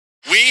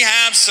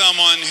have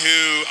someone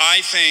who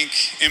I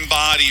think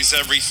embodies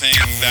everything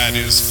that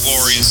is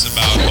glorious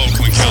about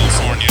Oakland,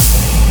 California.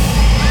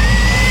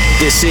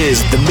 This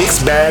is the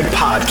Mixed Bag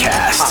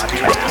Podcast.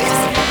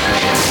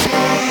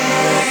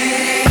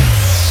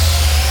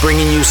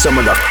 Bringing you some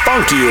of the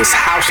funkiest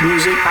house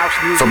music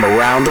from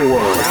around the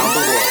world.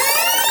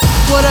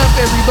 What up,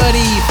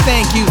 everybody?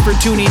 Thank you for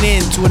tuning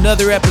in to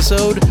another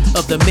episode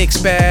of the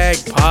Mixed Bag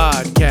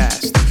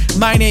Podcast.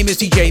 My name is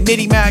DJ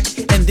Midi Mac,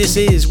 and this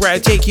is where I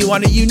take you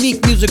on a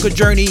unique musical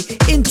journey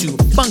into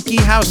funky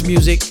house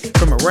music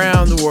from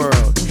around the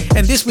world.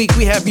 And this week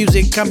we have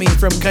music coming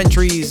from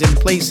countries and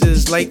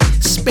places like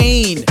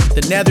Spain,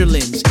 the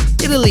Netherlands,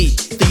 Italy,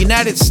 the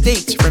United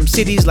States, from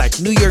cities like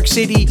New York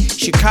City,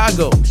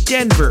 Chicago,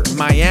 Denver,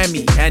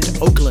 Miami, and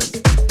Oakland.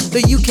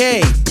 The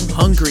UK,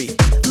 Hungary,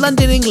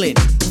 London, England,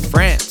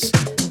 France,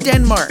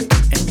 Denmark,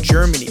 and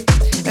Germany.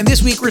 And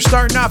this week we're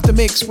starting off the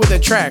mix with a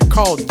track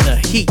called The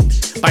Heat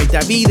by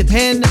David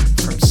Penn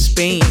from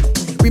Spain.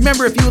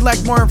 Remember, if you would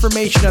like more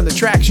information on the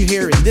tracks you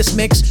hear in this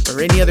mix or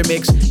any other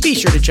mix, be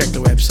sure to check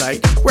the website,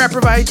 where I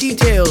provide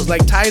details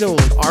like title,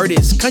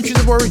 artists, countries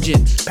of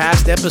origin,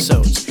 past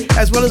episodes,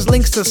 as well as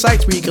links to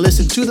sites where you can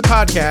listen to the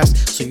podcast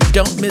so you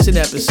don't miss an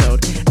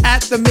episode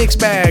at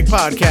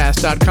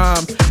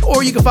themixbagpodcast.com,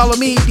 or you can follow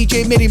me,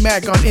 DJ Midi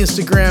Mac, on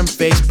Instagram,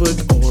 Facebook,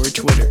 or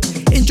Twitter.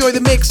 Enjoy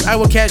the mix. I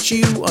will catch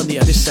you on the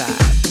other side.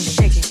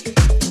 Shake it.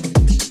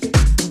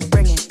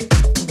 Bring it.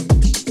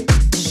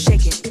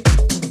 Shake it.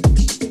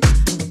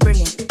 Bring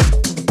it.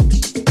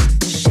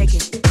 Shake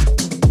it.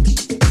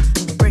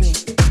 Bring it. Shake it. Bring it.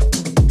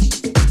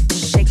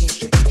 Shake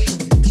it.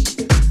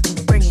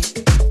 Bring it.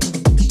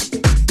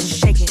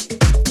 Shake it.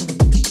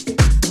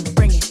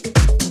 Bring it.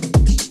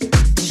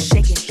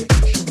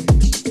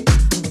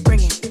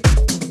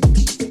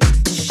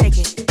 Shake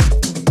it.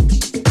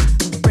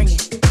 Bring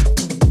it.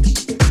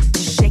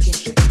 Shake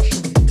it.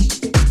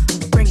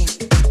 Bring it.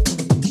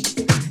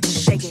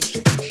 Shake it.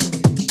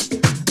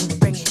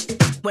 Bring it.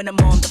 When I'm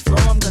on the floor,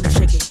 I'm gonna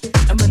shake it.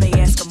 And when they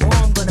ask for more,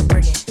 I'm gonna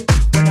bring it.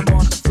 When I'm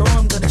on the floor,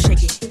 I'm gonna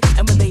shake it.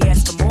 And when they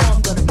ask for more,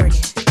 I'm gonna bring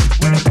it.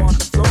 When I'm on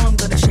the floor, I'm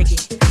gonna shake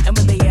it. And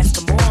when they ask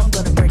for more, I'm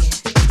gonna bring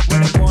it.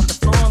 When I'm on the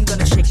floor, I'm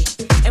gonna shake it.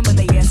 And when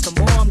they ask for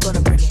more, I'm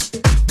gonna bring it.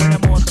 When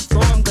I'm on the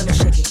floor, I'm gonna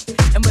shake it.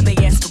 And when they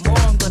ask for more,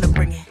 I'm gonna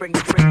bring it. Bring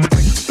it, bring it,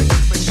 bring it,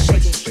 bring it,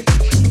 shake it.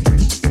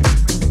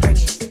 Bring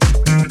it.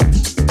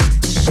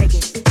 Shake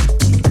it.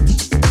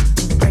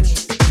 Bring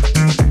it.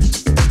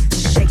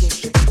 Shake it.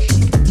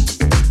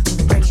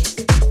 Bring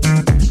it.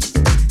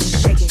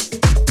 Shake it.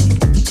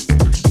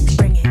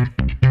 Bring it.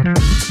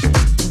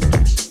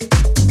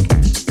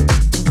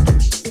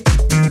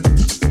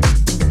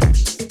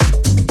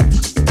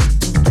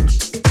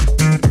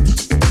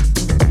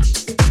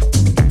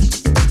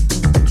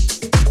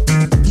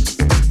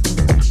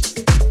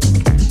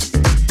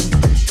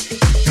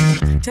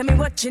 Tell me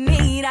what you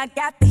need, I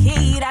got the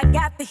heat, I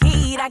got the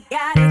heat, I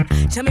got it.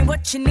 Tell me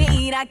what you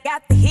need, I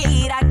got the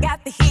heat, I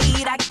got the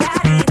heat, I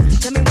got it.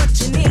 Tell me what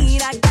you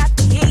need, I got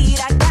the heat,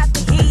 I got the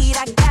heat,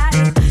 I got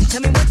it.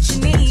 Tell me what you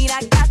need,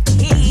 I got the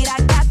heat, I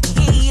got the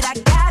heat, I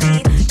got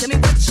it. Tell me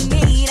what you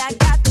need, I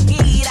got the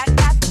heat, I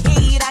got the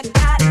heat, I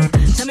got it.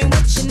 Tell me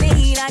what you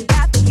need, I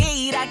got the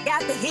heat, I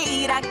got the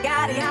heat, I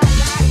got it.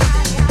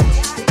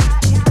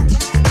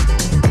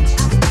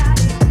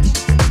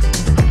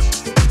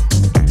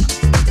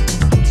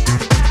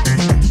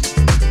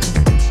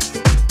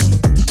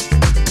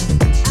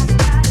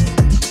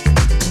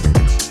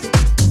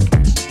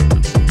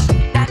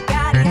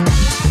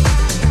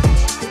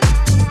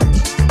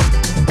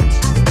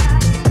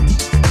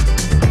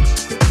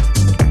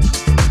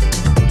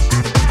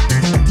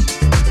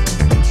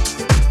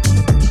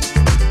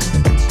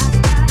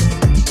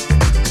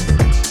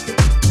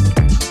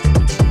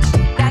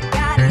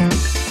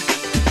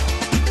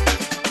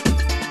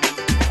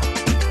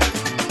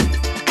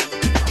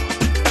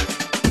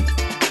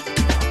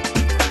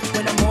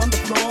 When I'm on the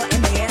floor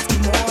and they ask me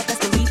more, that's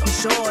the leap I'm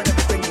sure to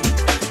bring it.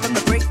 From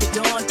the break of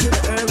dawn to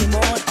the early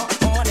morn,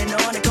 on and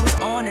on, it goes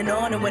on and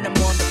on. And when I'm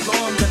on the floor,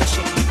 I'm gonna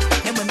shake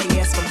it. And when they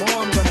ask for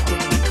more, I'm gonna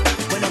bring it.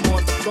 When I'm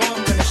on the floor,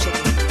 I'm gonna shake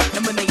it.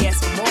 And when they ask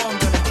for more, I'm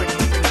gonna bring it,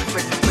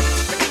 bring it, bring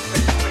it, bring it,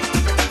 bring it,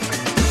 bring it, bring it,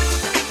 bring it, bring it, bring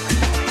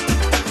it.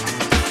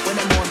 When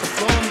I'm on the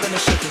floor, I'm gonna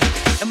shake it.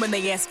 And when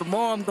they ask for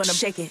more, I'm gonna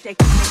shake it. Bring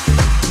it.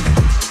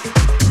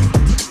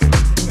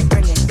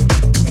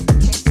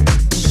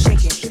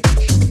 Shake it.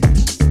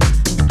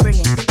 Bring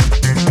it.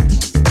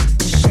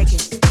 Shake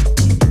it.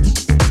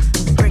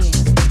 Bring it.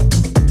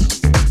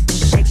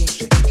 Shake it.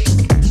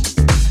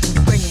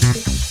 Bring it.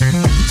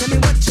 Tell me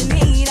what you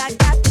need, I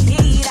got the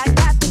heat, I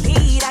got the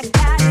heat, I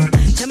got it.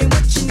 Tell me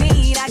what you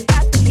need, I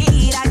got the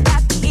heat, I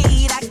got the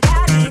heat, I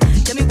got it.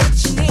 Tell me what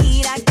you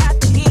need, I got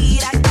the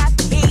heat, I got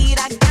the heat,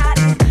 I got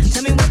it.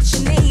 Tell me what you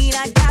need,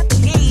 I got the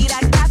heat,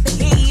 I got the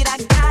heat, I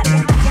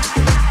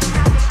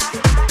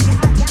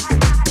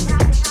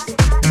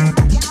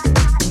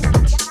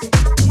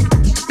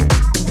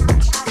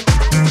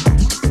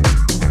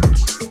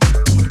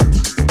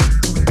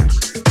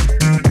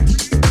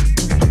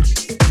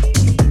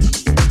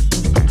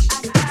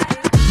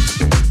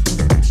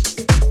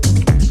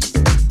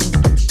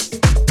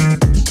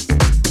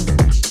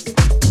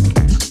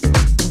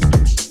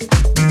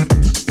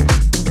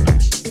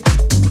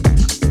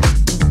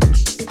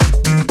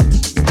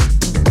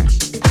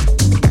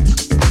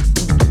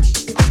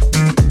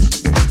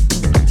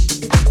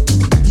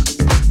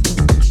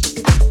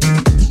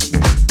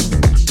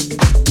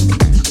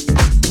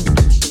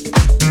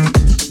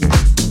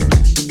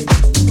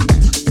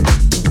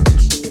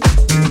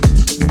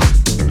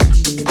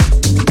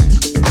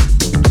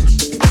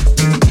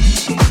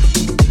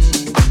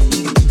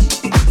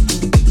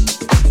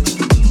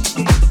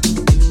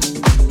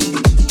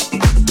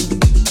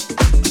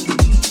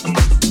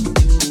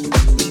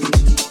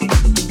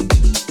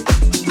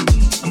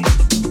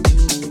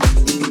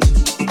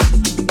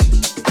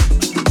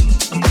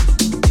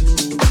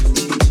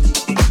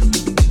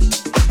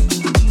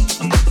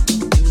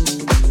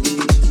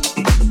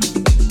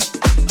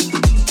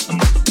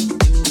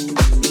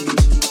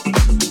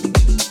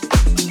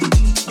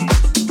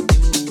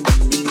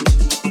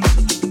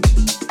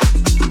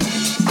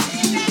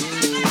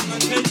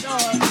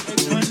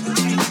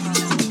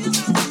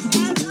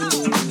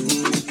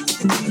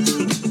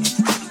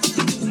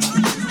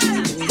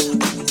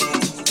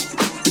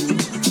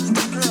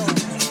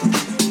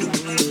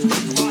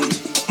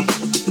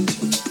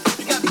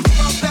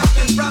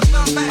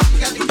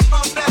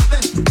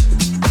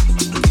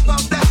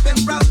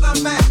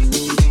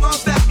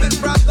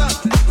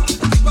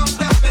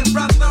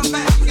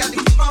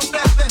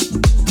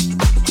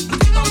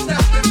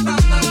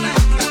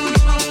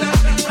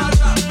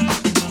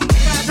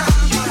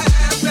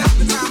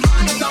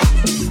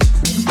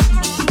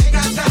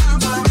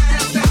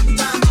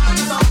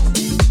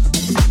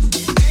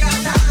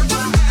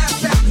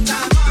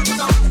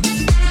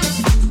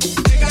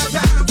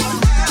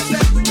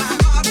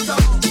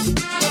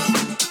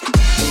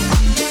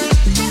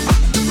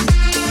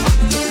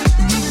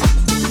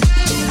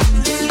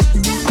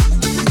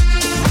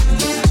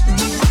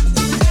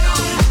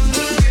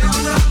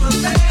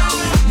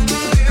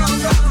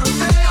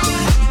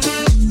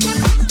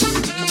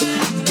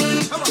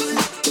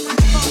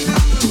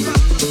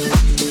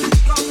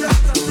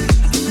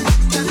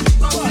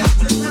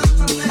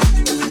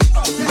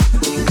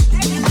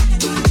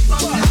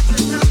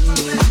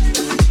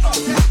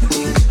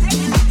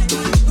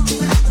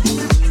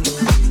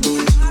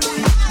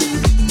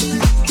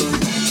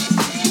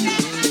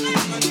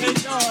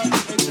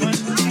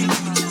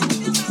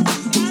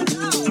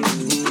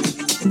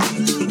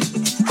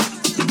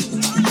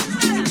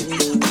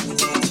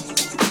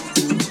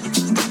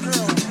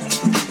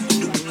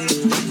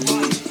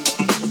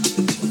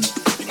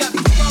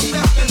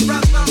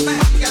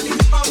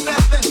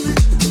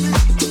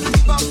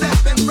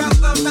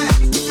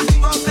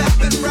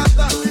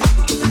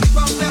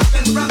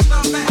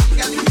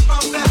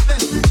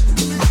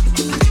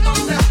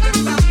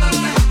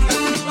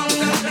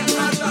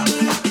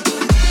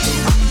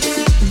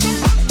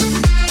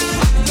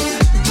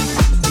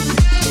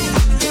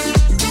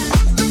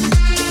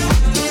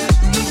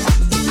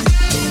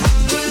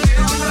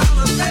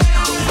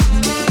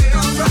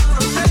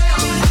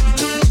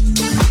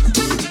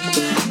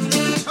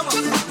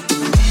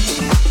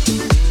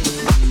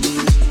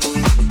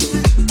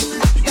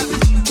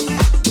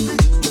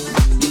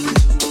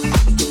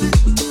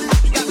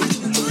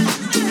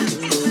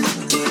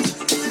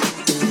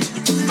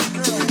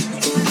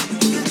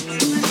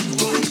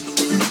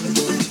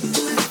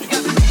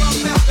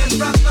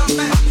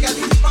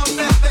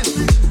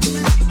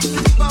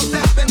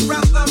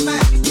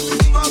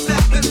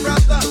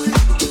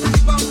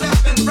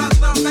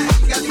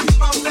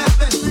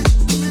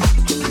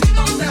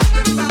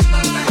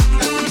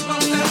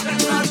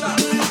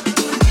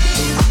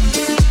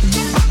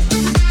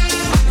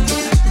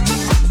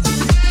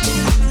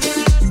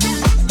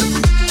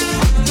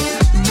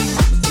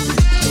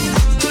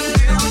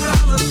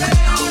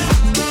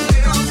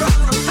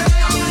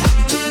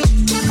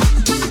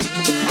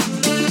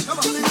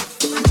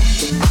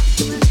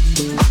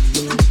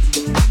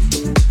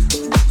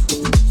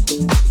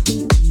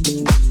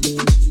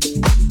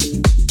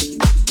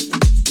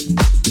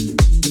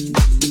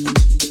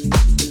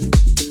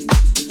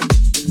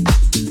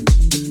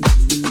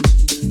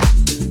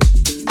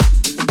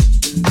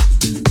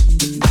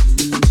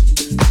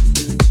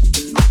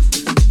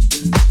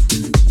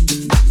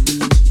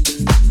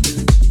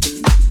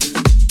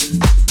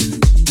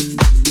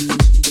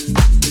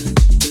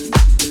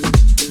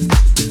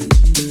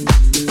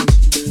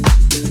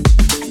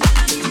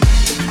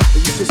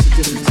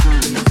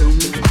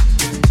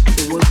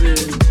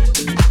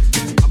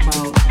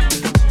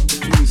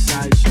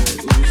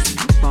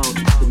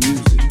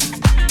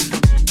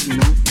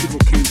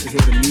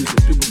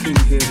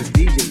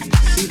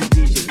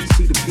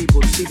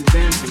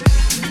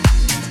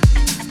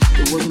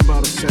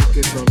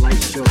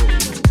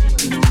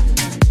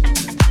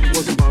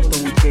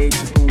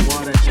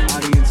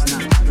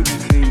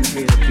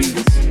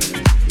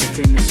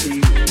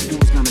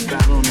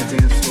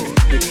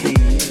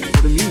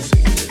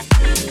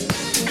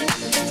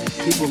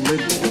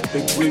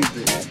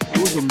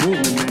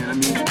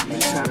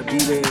be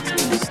there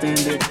to understand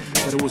it,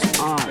 but it was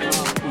odd,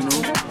 you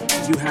know?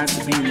 You had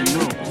to be in the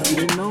know. If you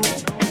didn't know,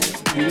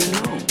 you didn't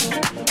know.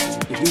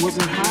 If he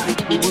wasn't hot,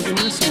 he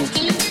wasn't listening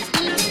to you.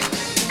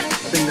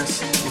 I think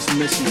that's what's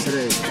missing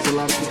today. There's a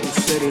lot of people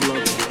who say they love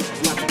it.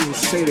 A lot of people who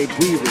say they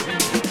breathe it,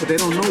 but they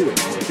don't know it.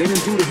 They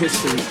didn't do the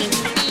history.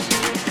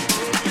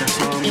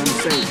 That's all I'm gonna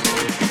say.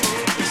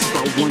 It's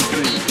about one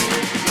thing.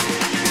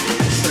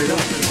 Straight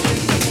up.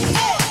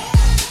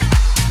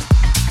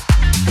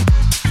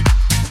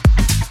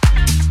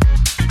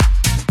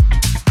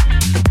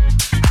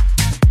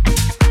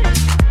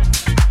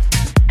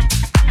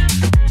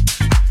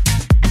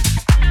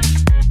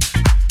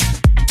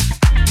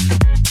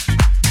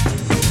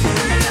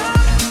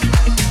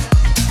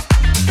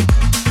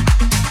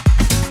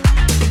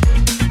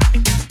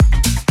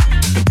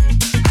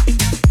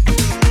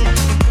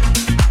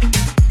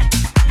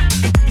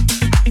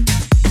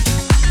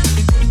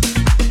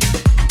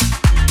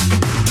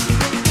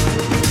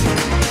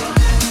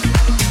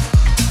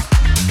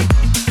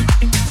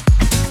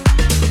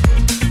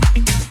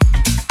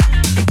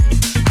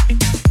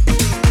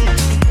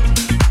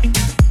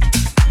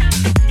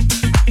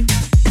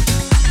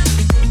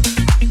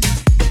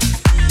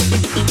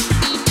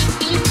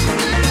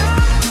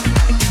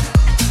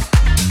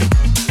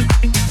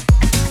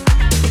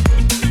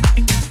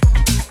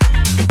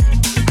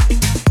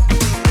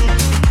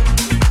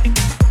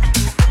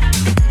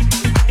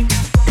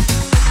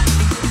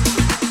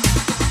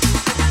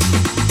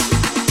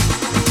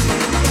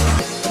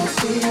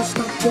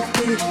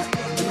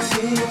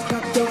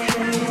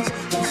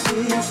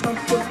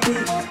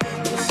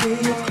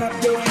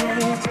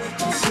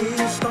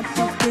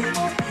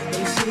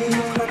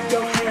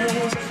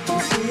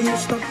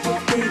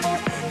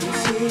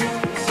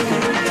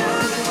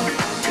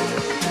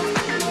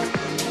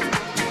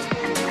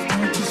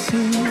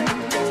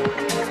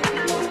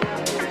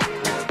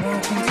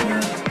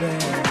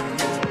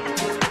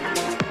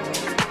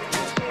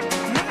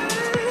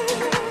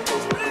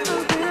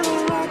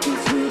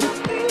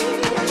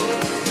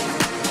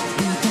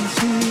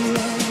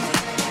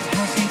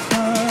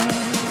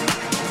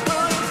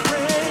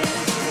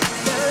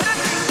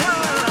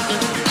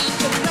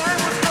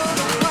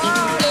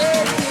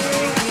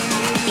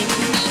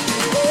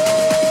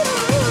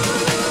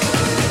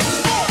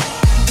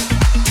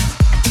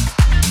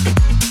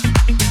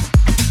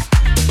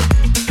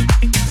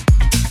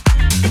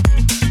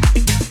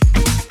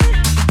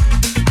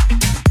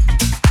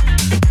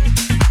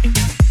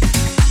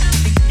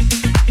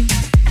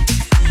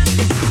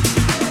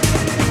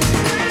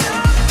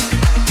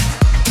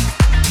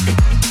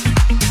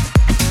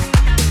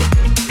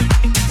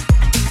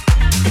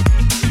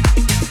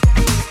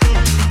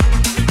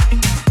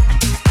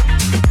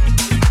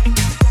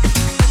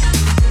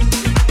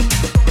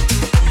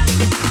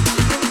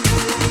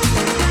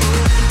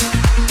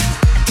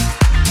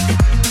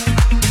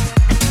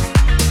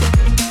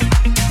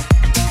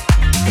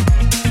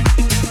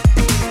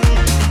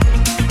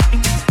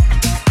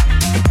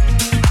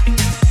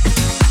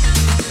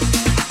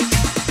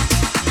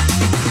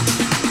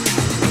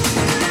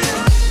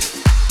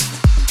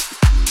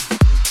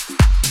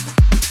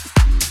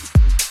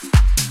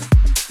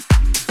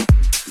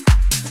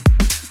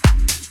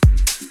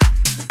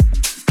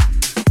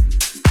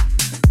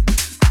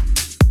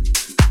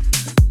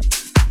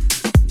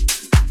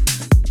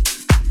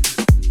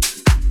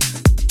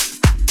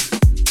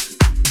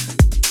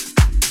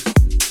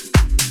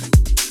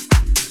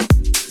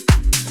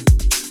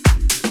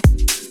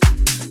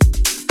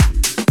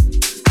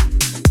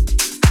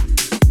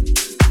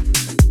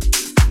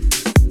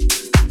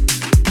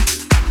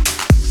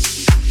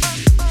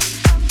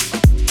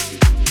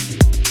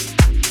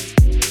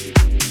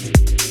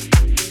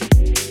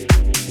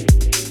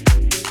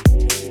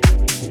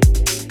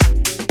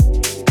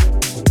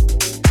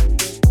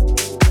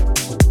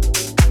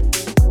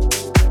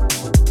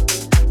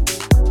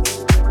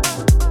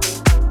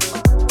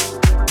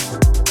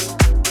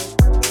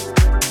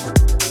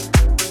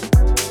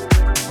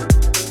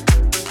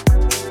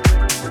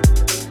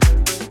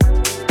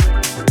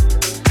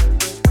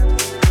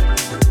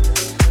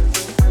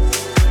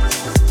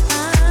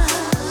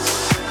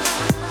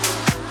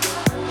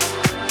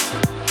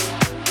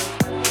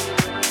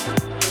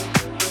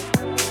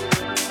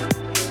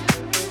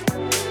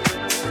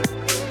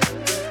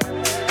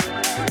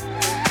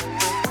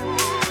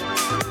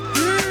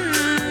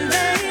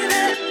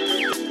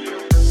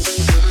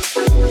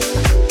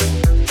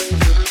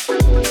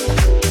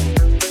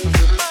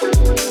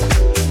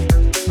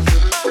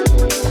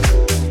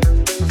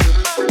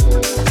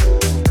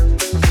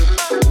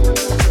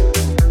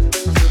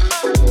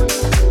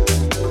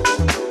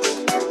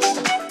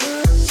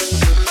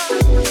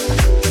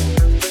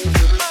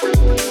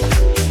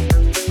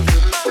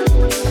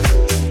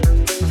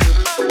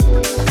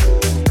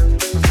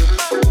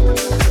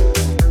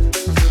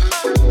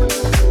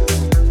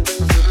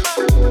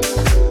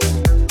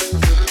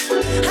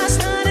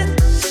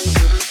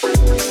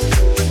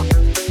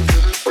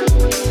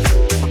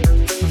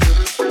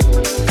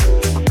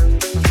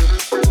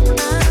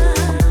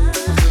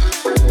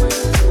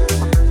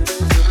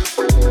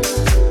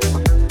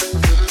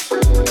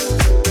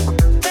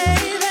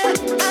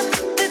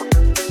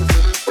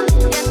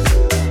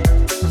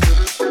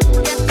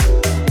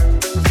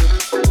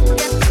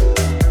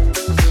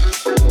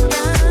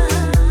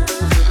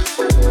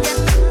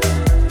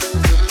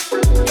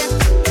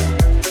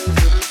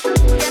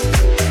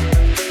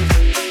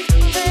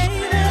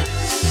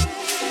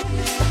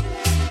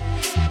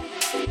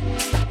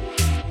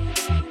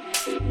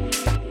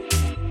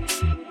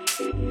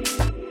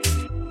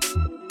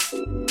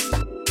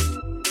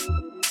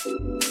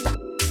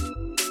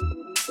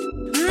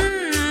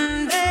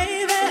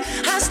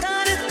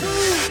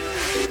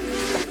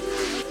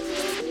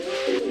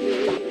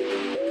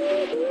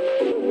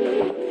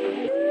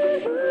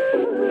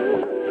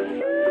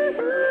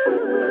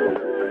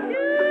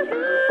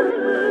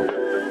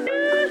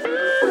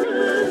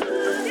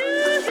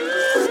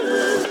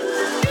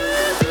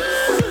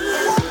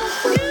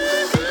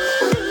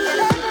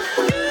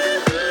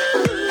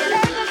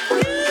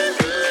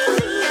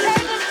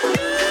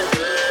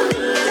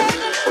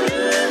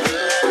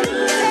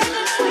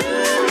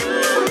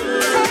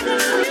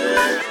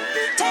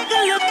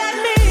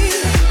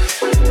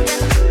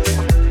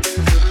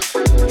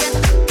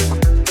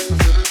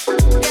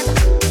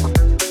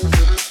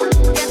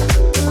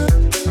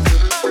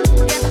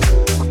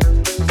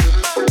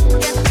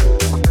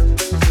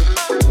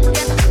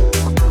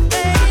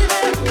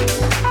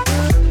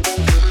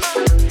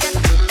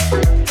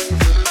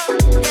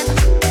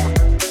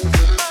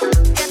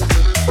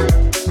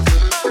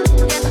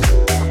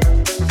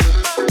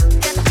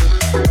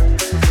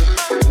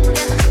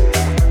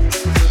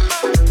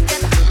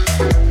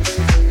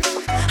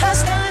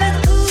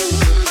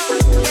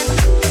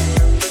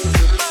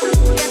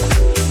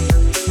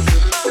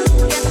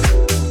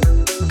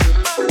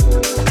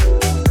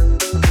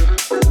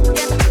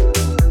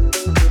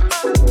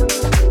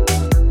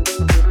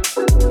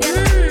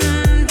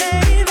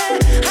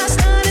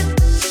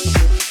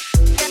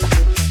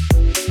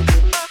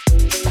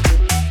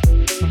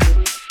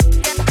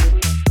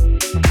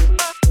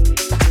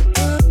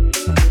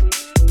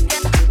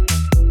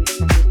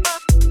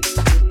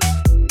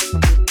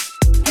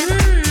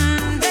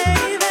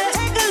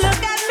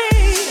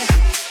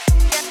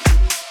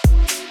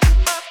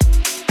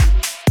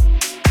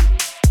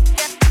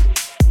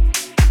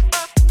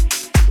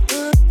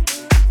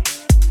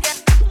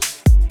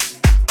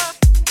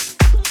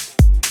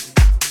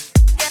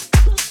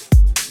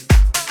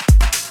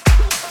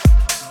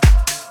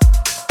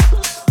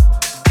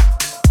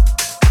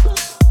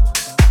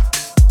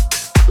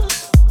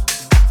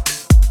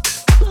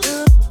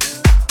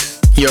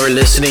 You're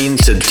listening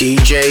to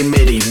DJ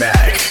Midi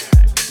Mac,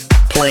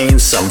 playing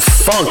some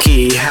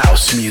funky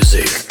house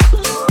music.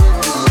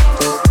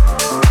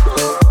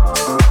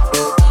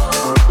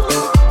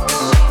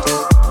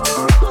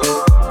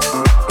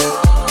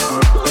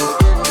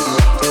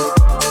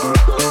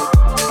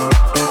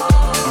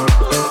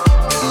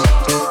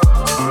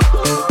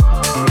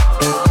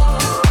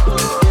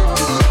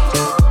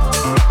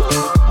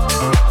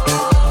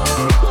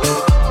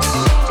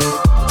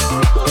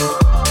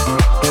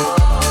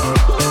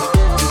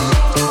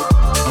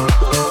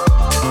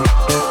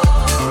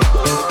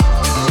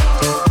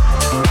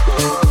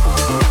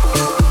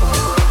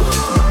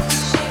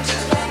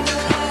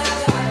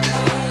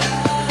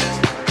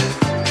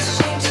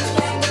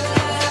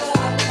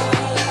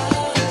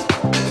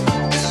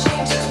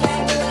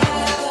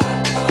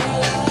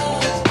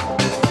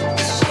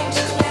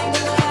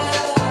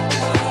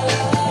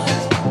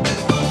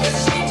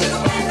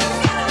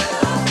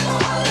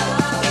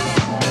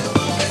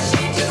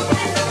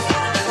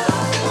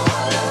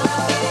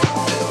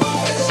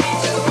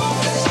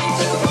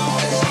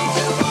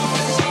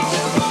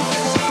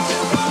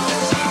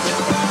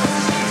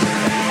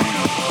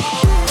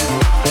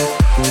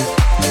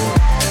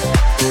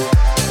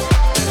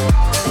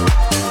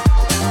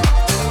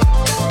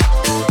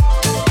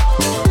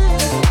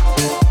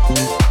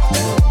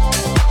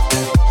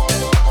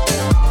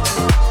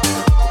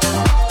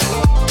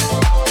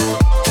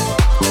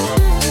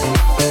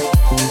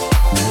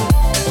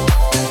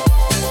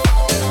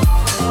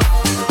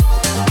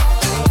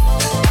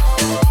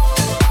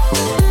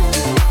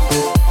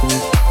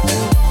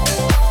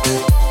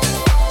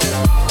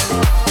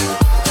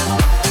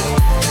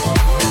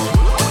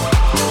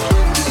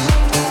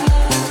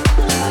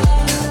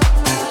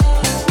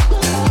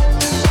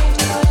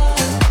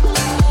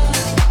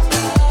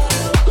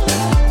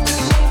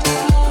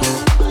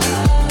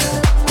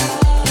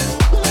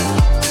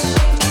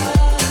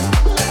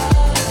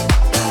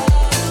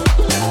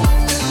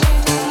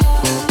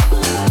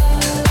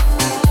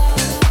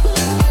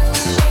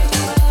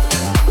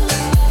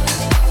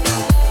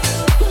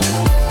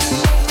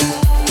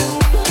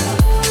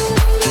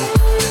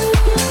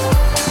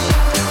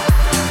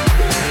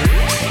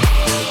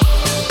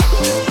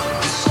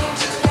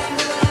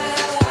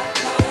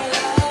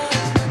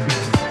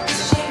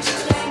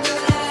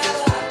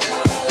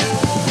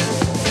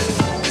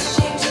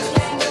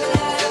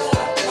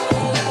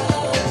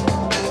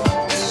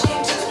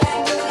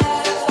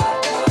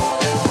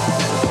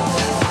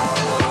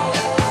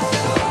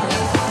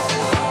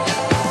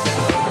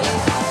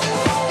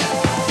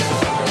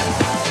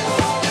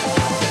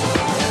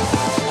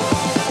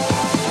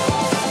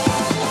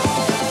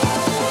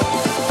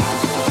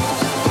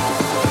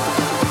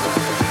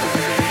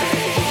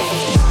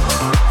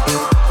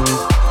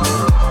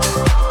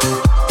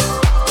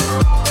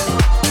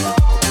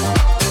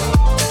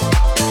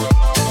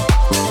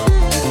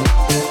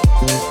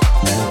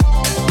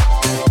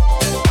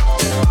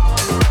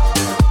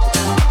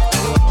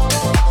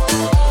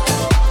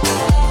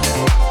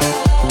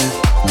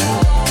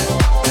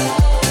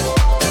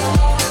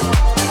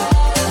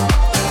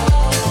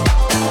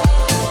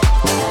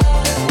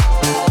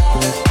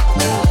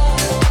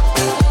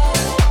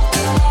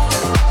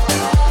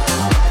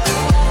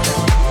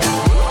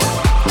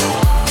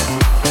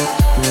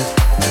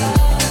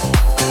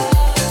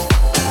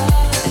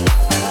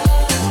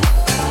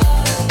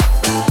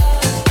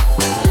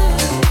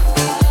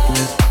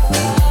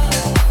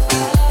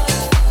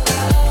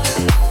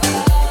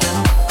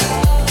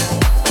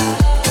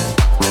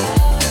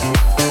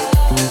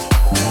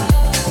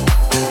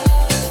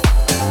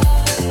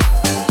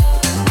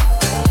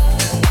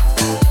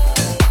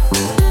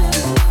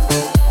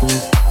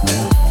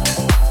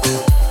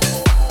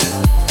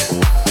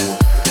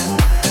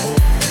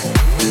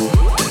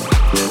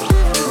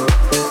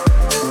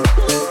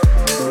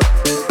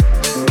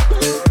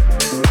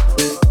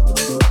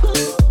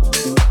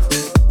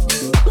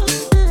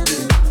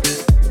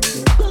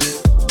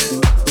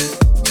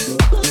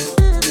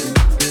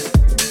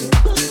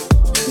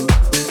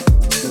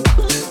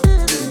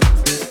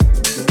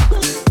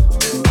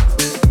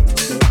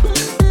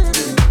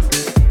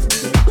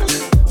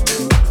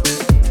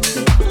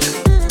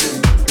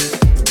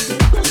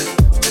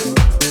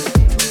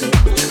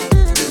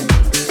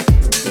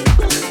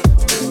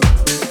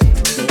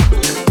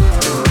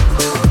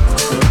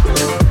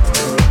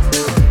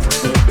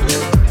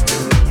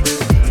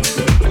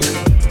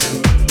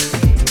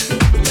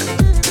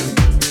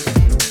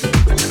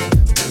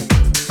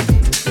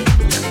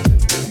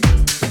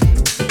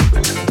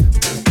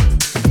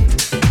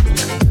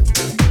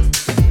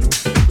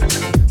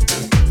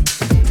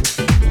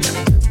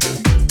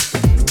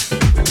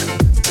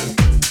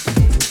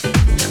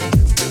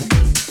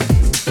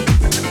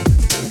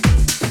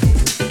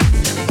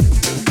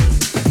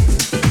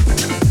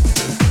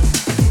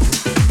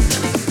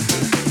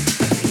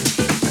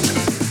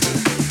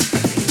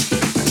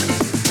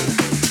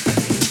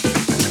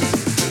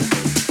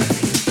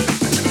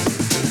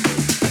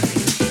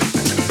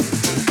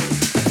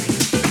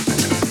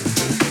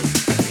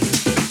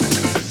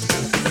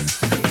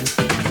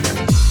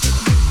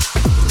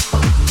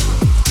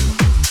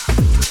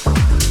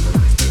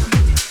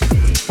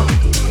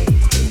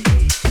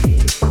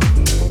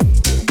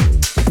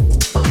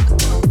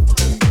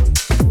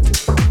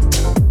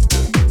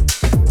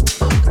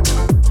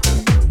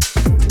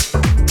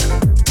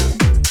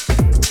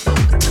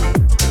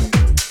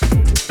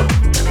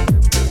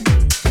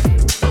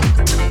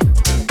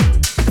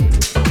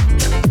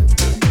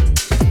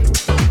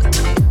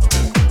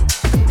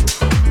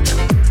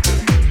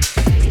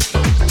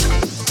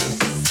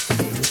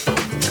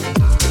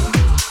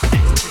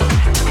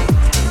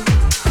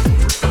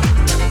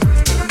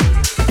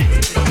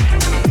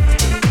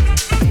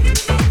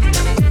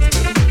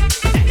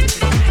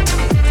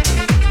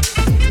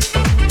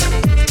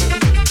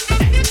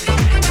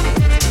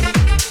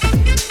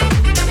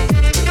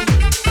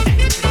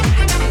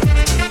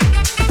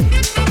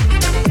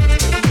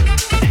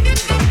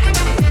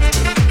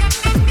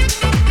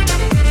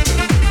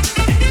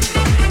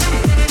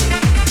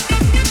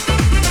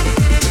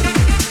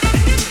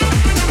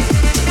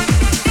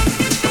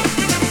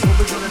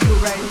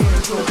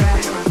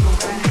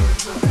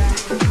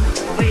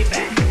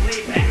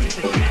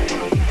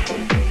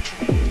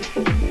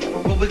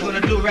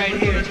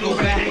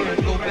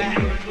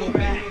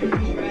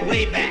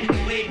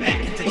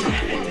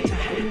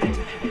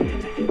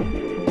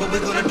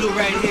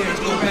 right here is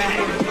go back,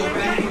 go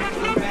back,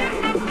 go back,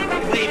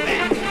 way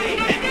back, way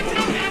back to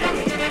time.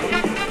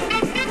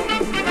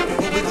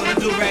 What we're gonna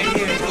do right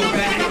here is go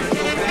back,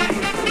 go back,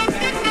 go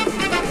back,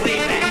 way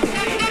back,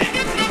 way back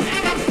to time.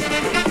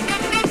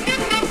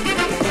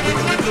 What we're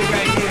gonna do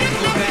right here is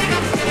go back,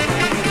 go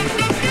back,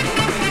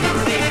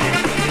 way back,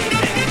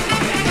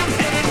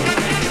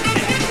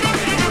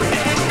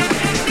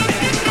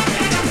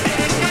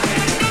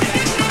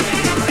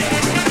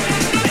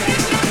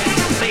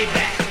 way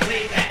back.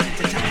 Way back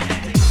to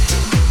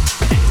time.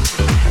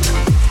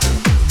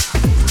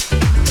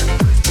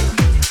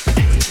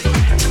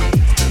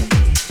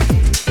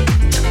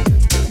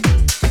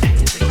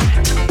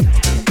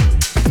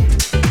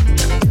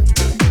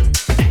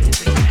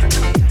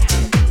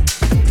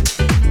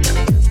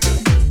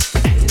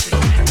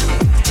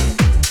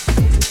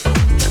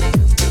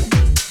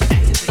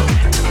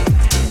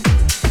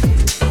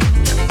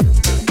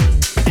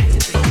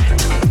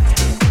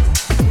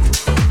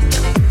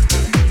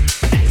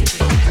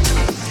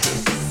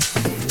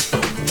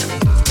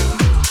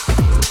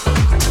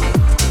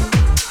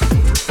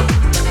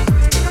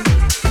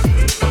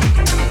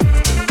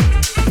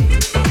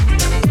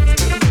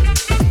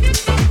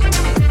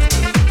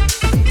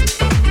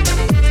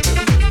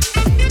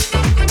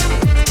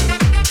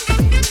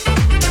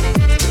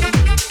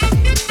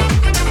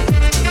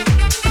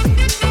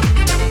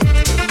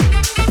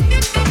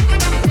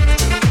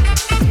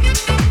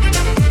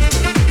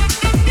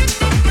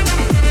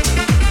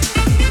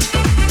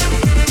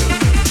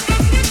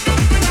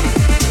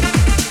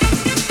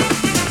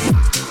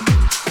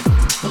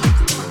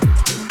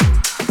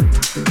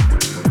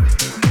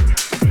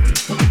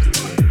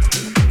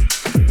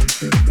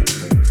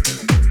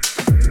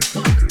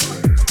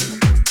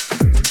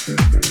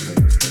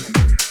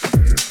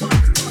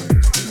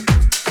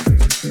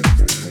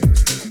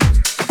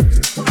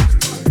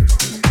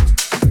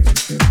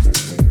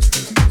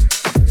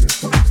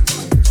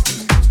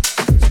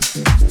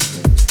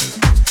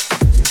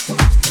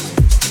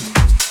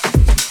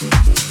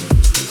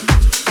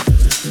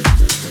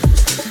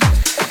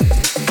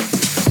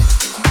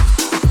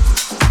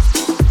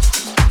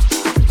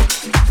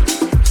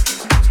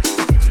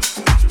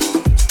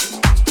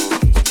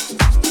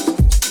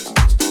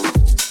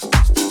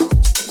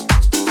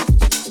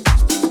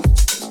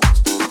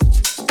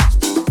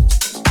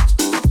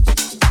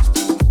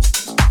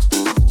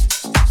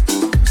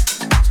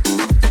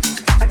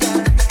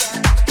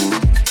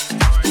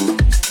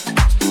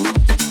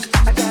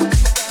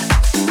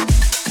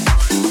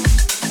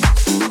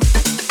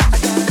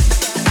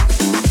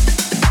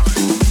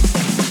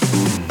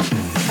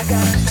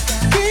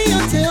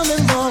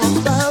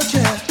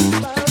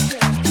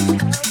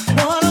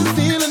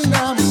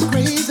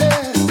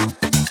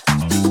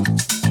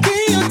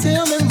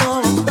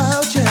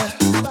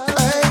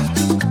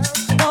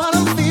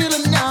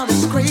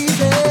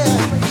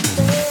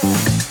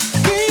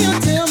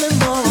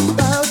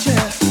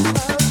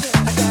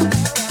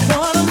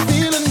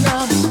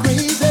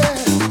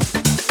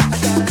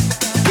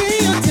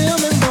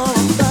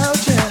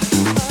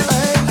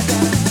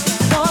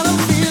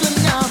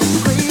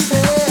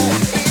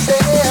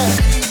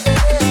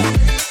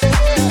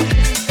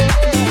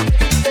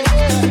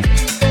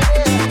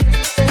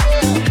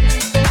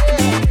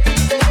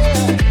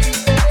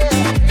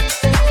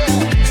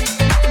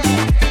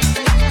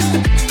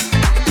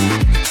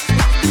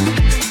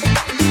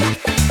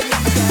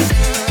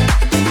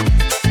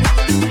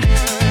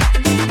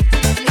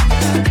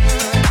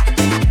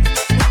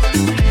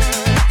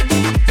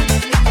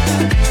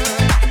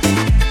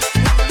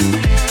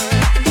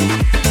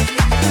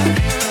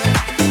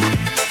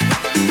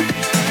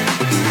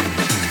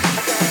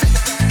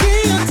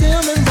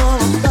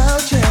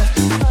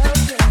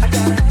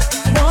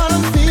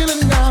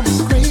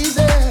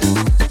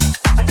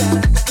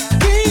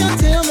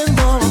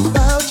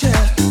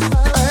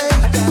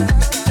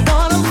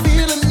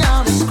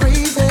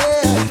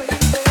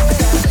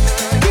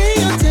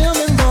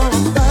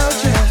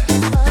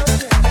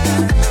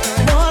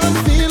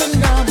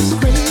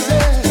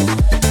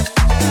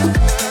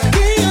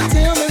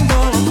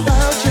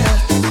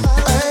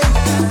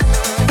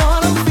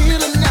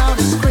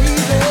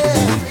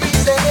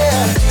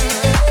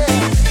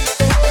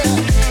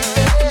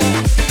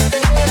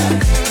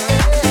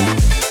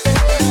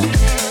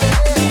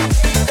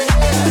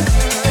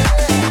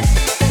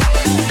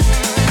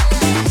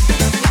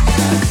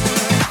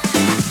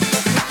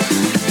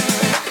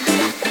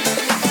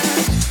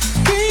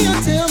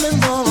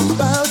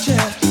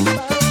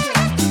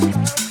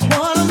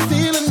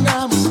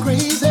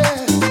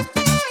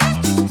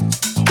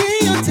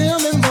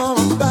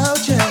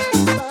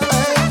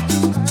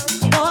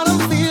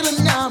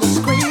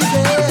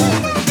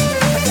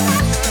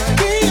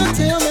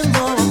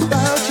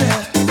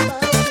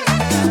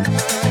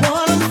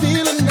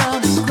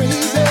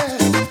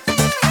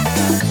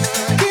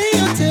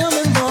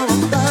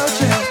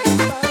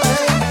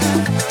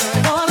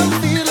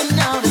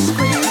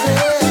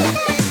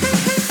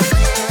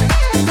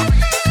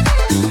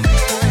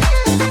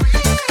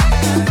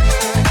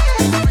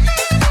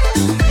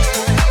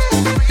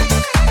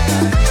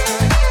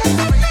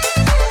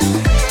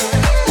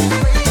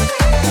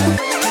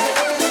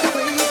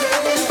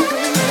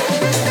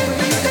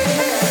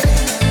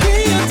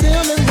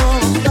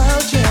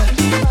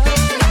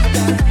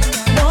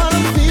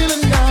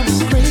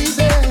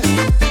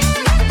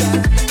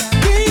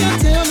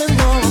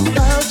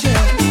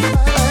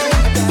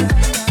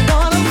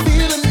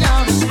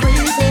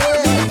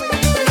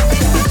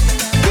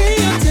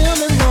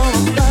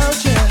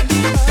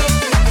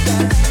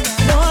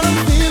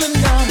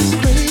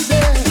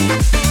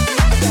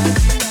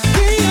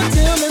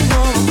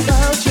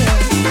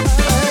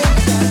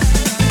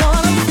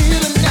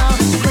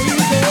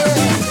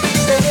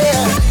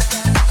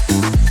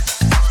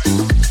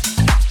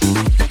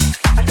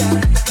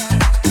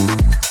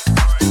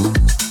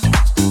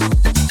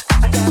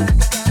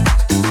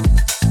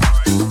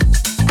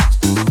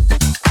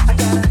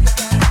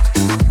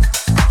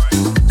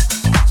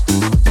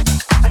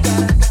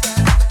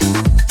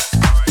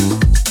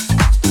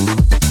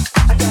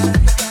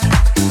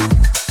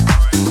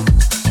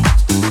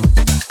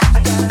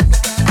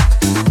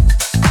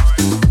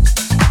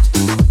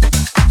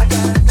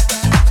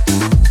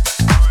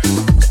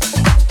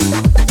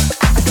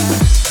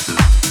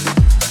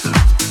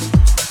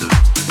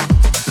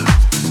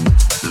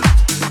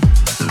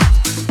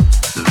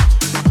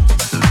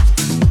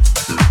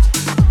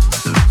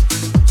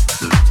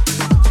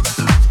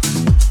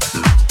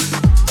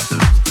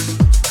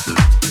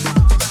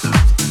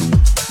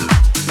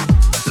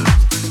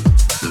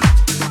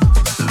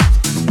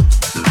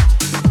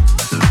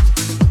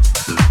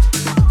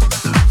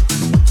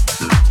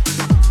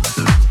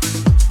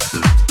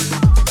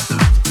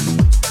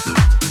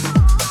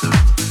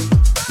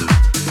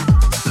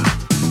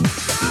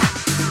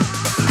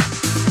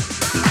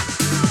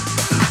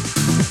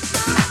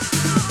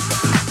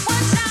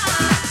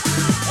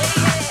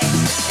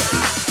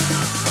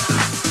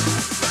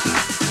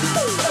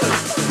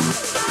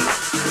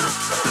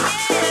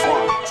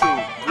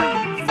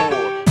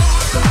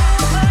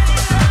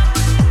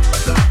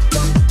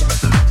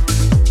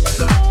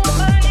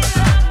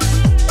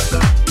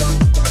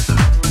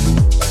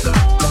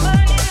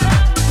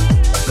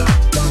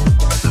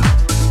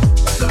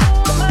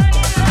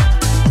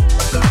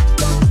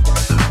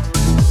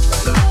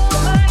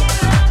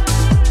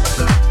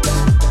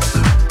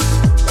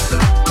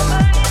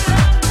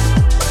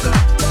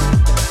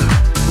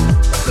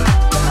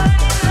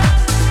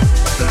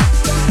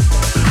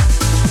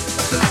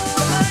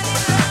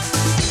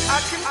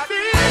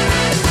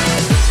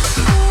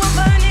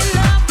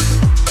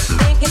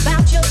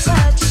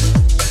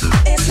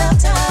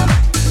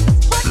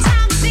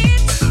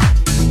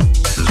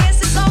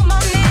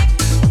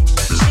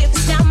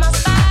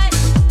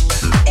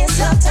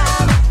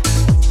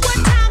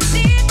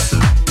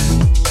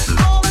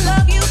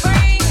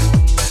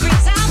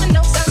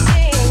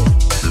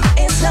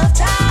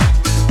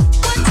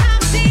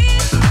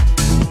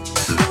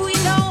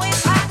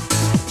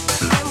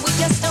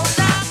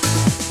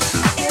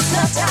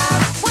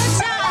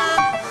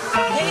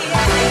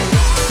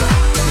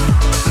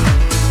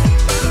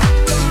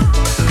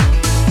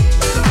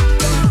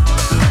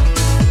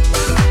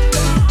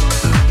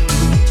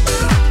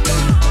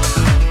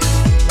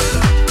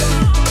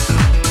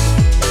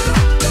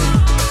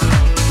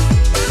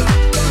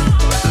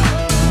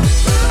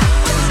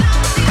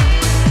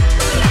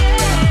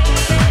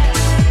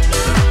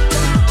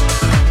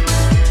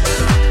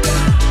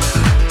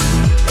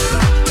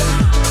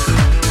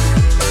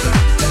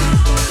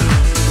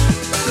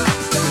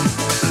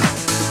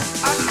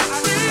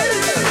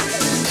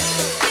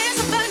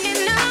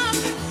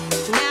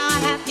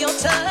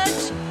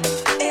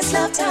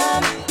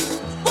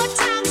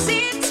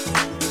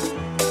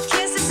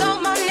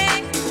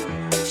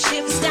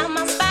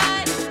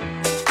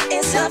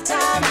 love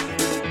time.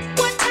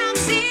 What time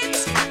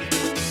is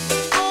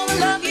all the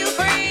love you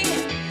bring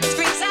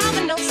screams out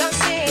the notes I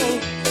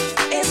sing.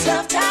 It's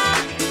love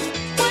time.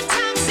 What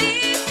time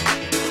is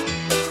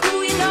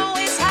who you know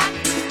is hot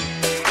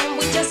and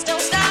we just don't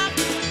stop.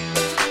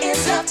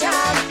 It's love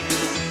time.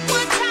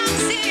 What time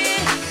is it?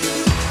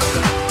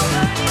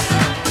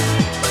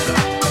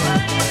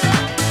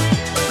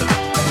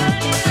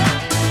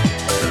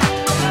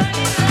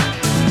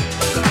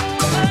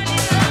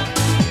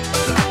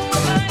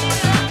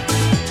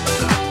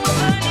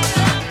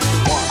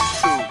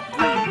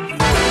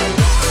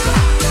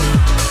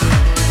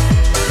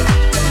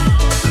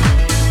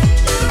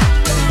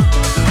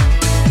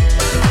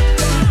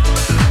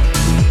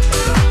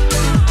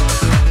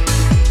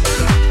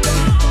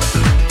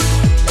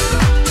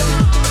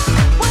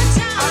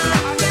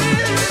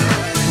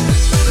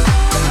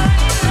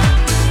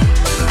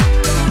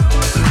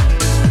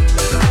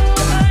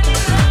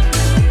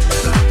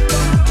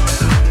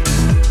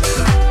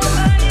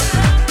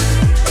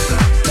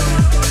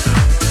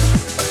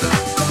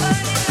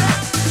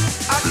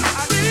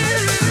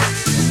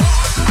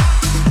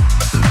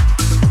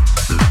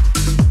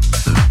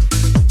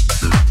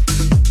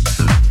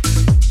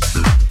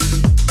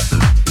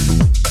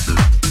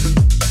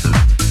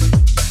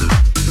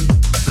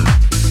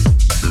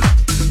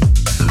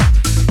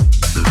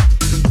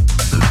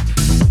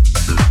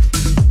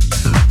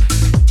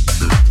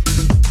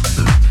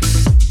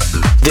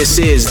 This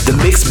is the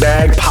Mixed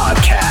Bag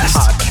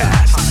Podcast.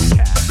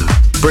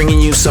 Bringing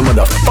you some of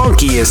the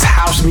funkiest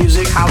house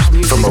music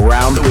from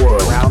around the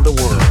world.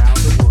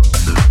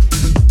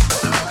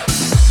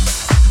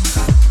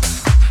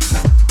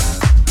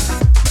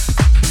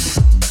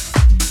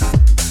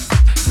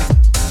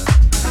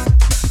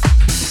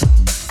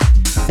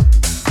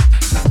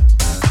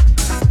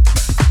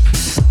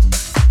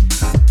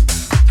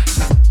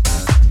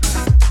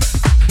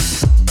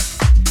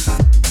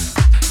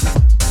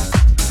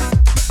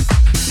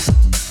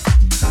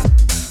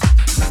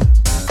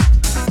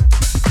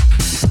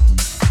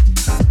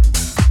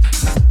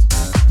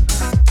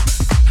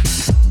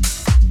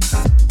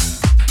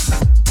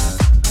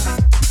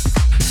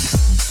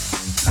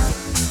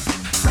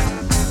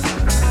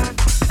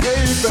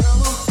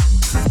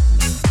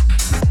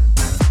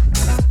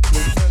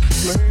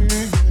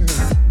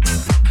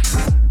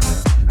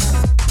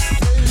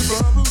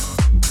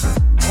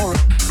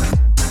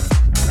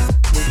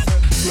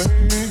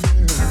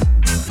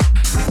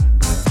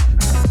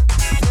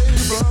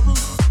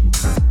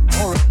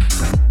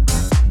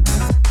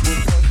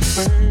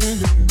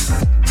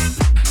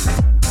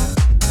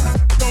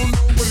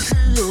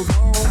 Your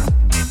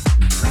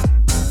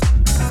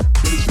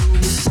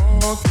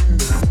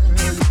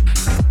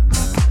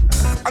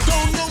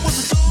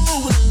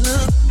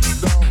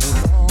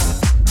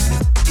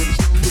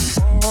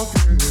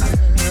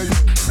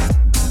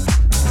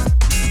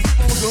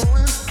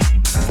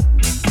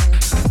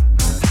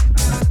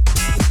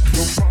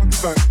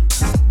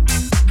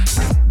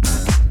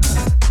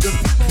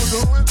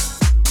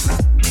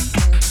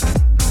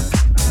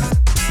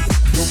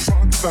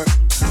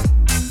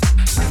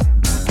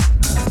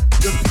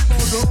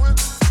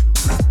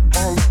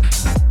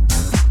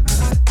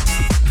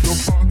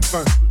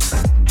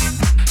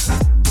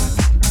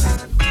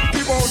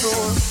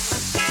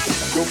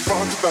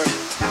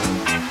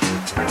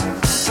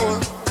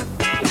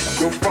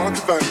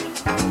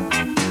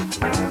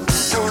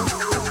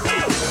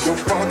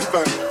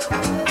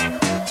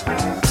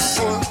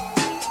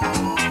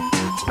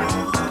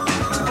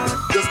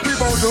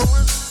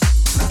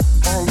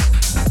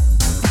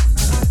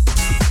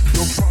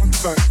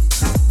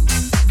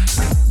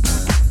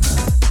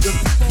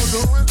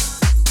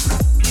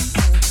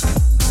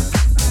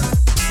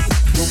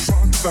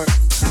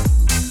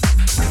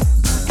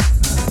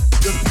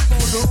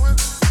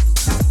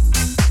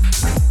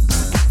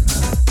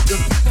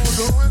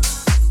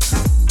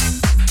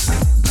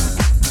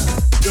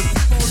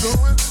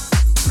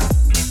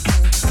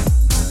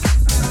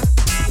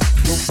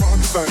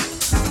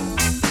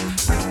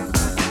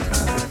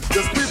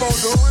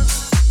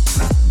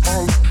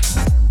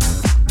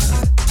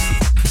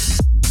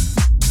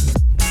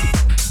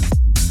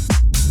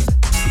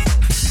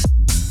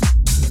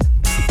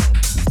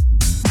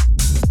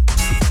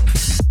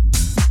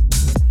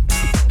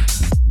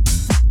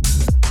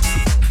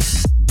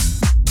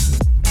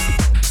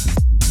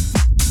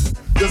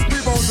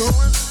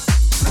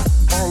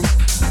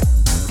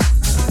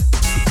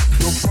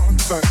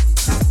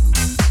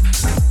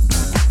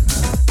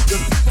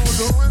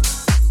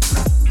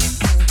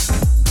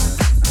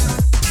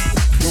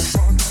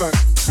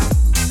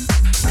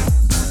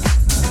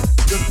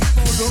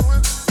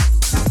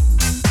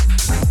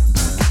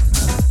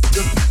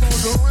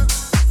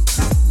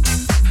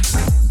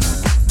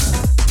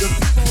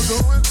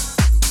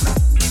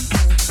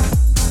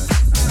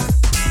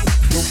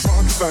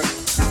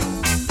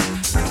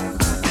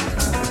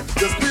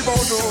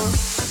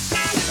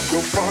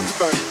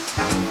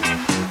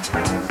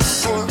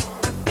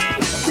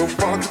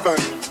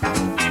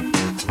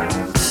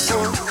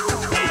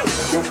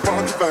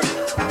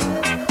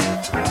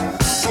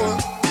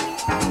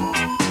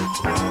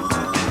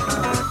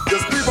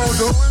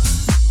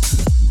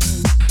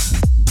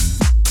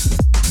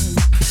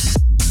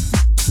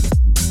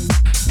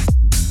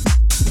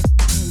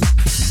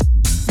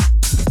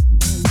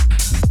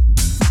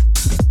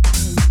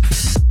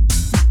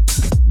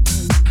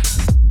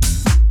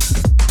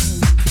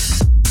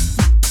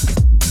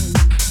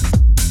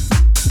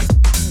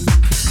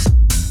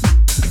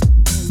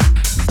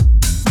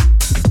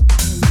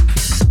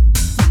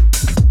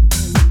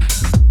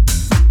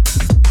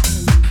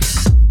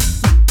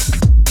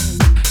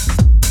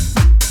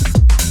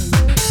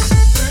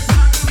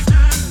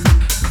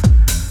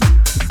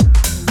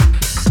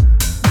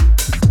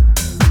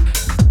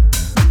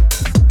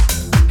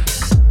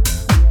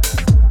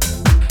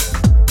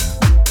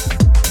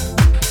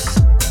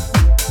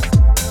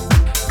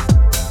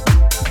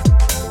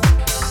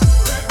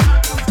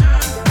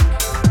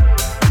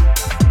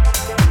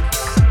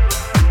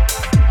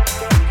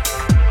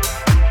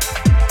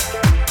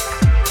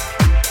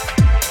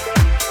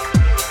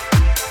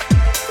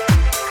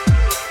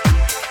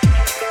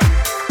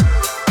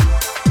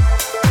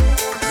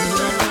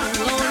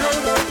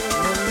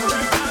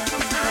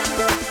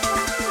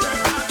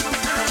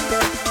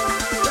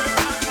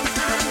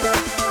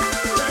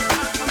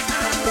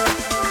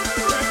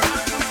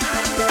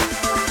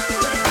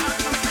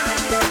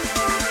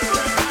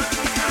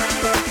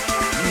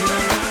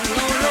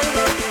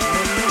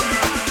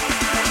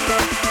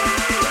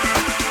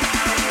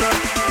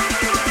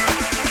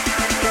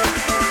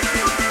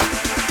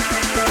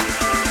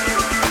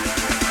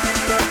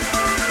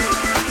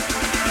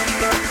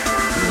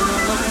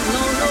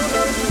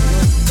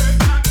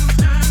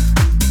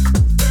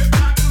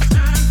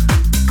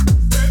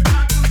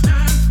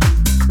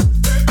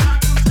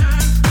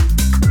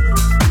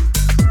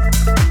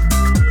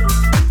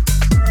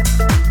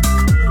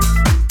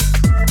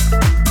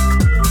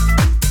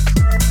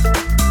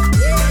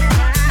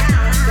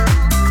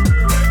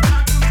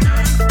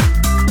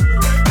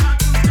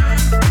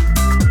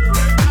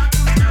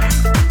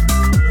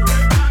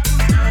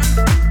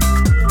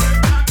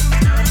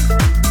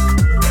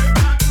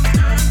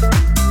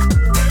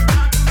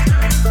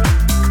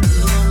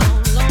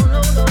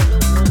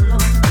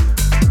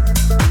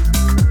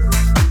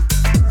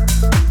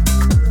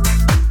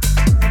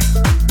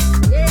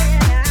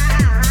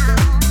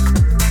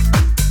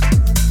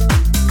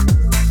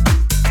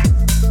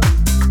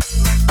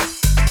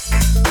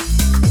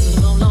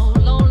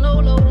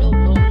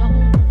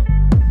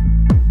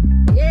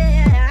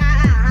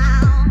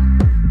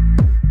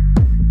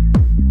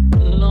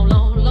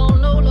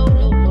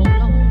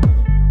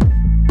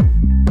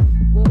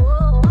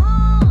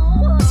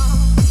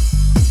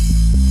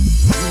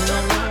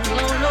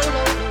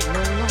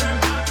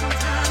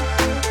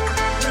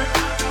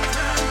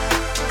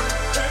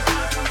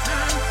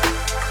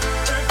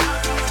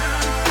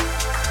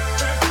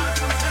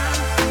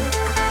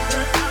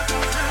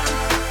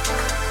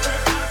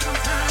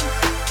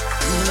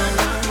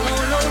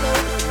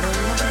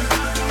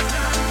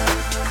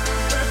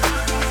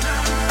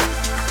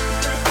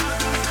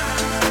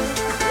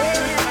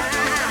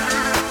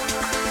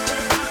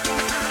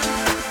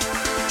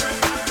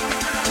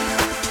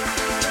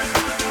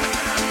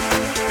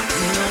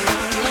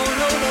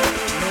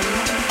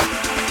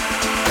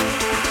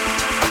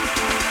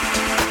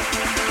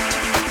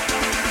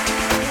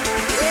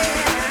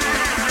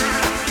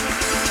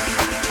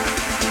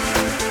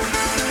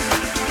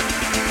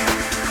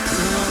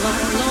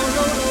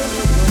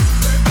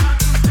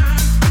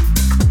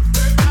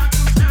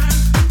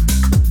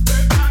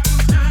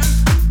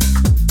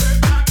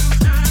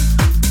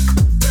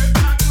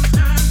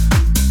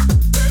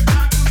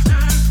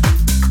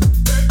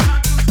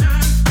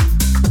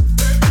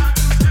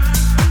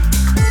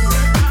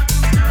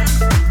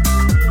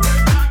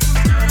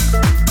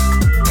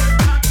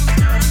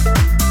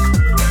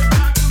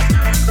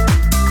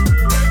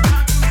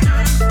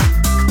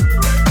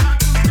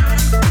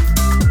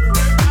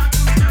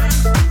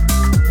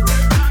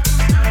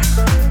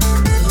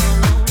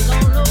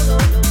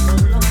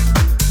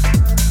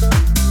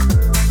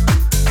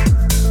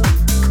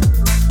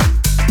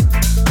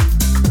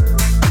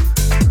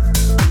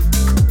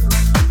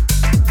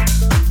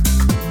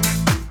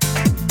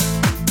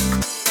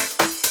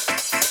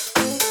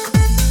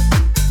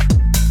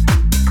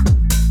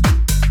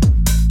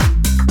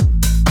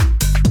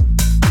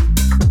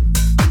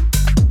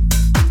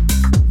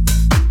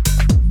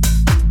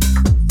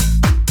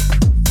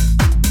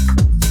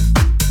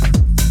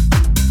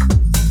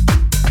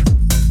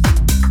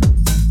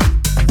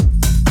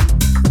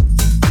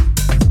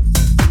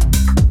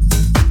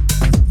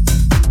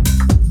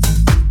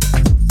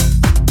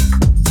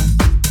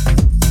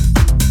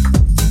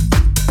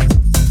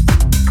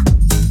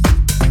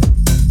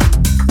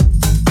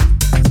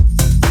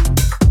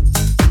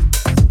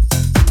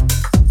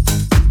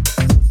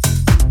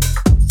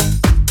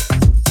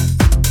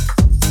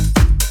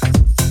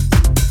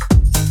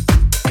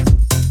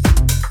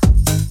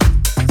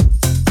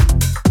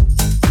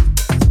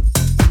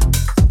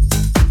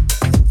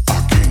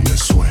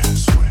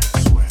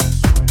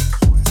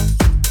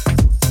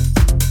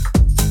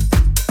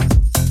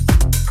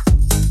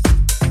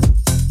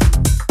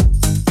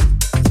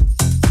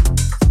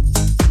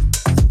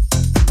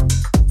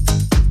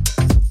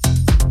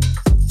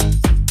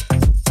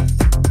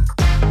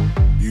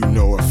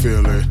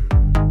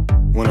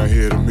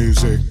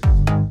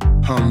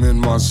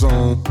my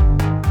zone,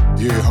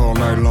 yeah, all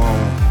night long.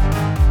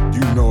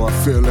 You know I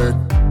feel it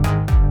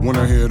when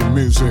I hear the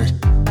music.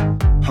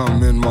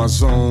 I'm in my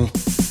zone,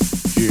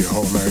 yeah,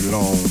 all night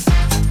long.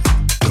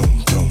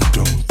 Dum dum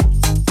dum,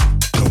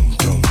 dum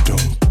dum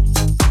dum,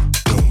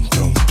 dum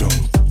dum dum,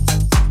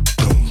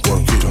 dum.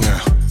 Work it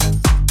now.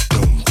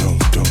 Dum dum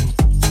dum,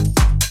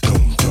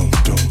 dum dum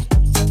dum,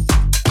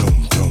 dum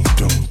dum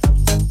dum,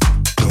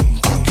 dum.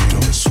 I get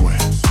on the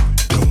sweat.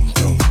 Dum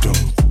dum dum,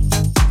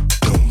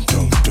 dum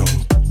dum dum,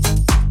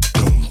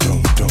 dum dum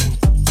dum,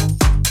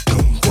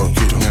 dum. Work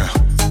it now.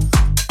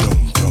 Dum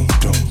dum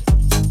dum,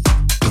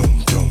 dum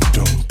dum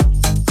dum,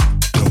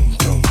 dum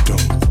dum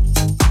dum,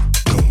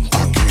 dum.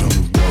 I get on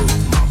the work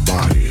my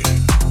body,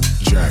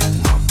 jack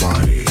my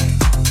body,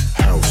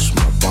 house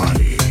my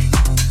body,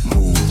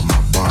 move my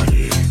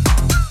body,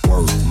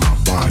 work my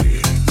body,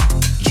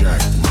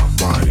 jack my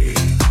body,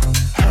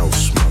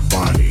 house my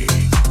body,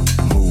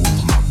 move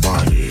my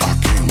body. I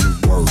came to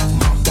work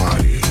my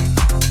body,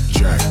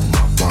 jack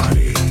my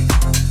body,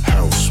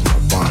 house my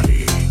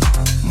body,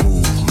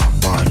 move my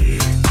body,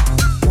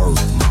 work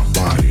my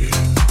body,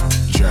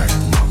 jack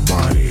my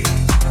body,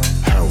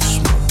 house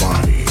my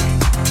body,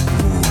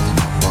 move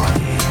my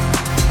body.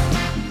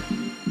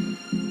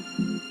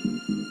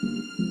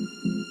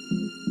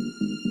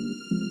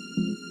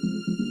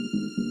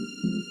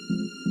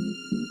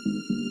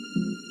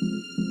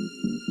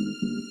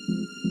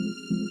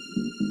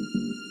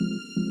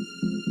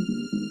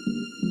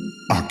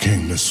 I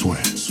came to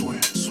sweat,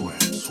 sweat,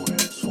 sweat,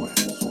 sweat, sweat,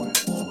 sweat,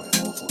 sweat.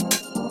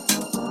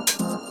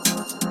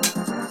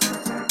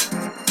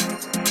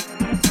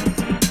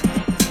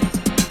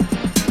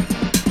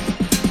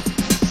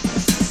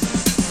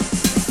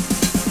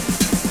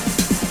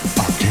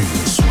 I came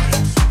to sweat.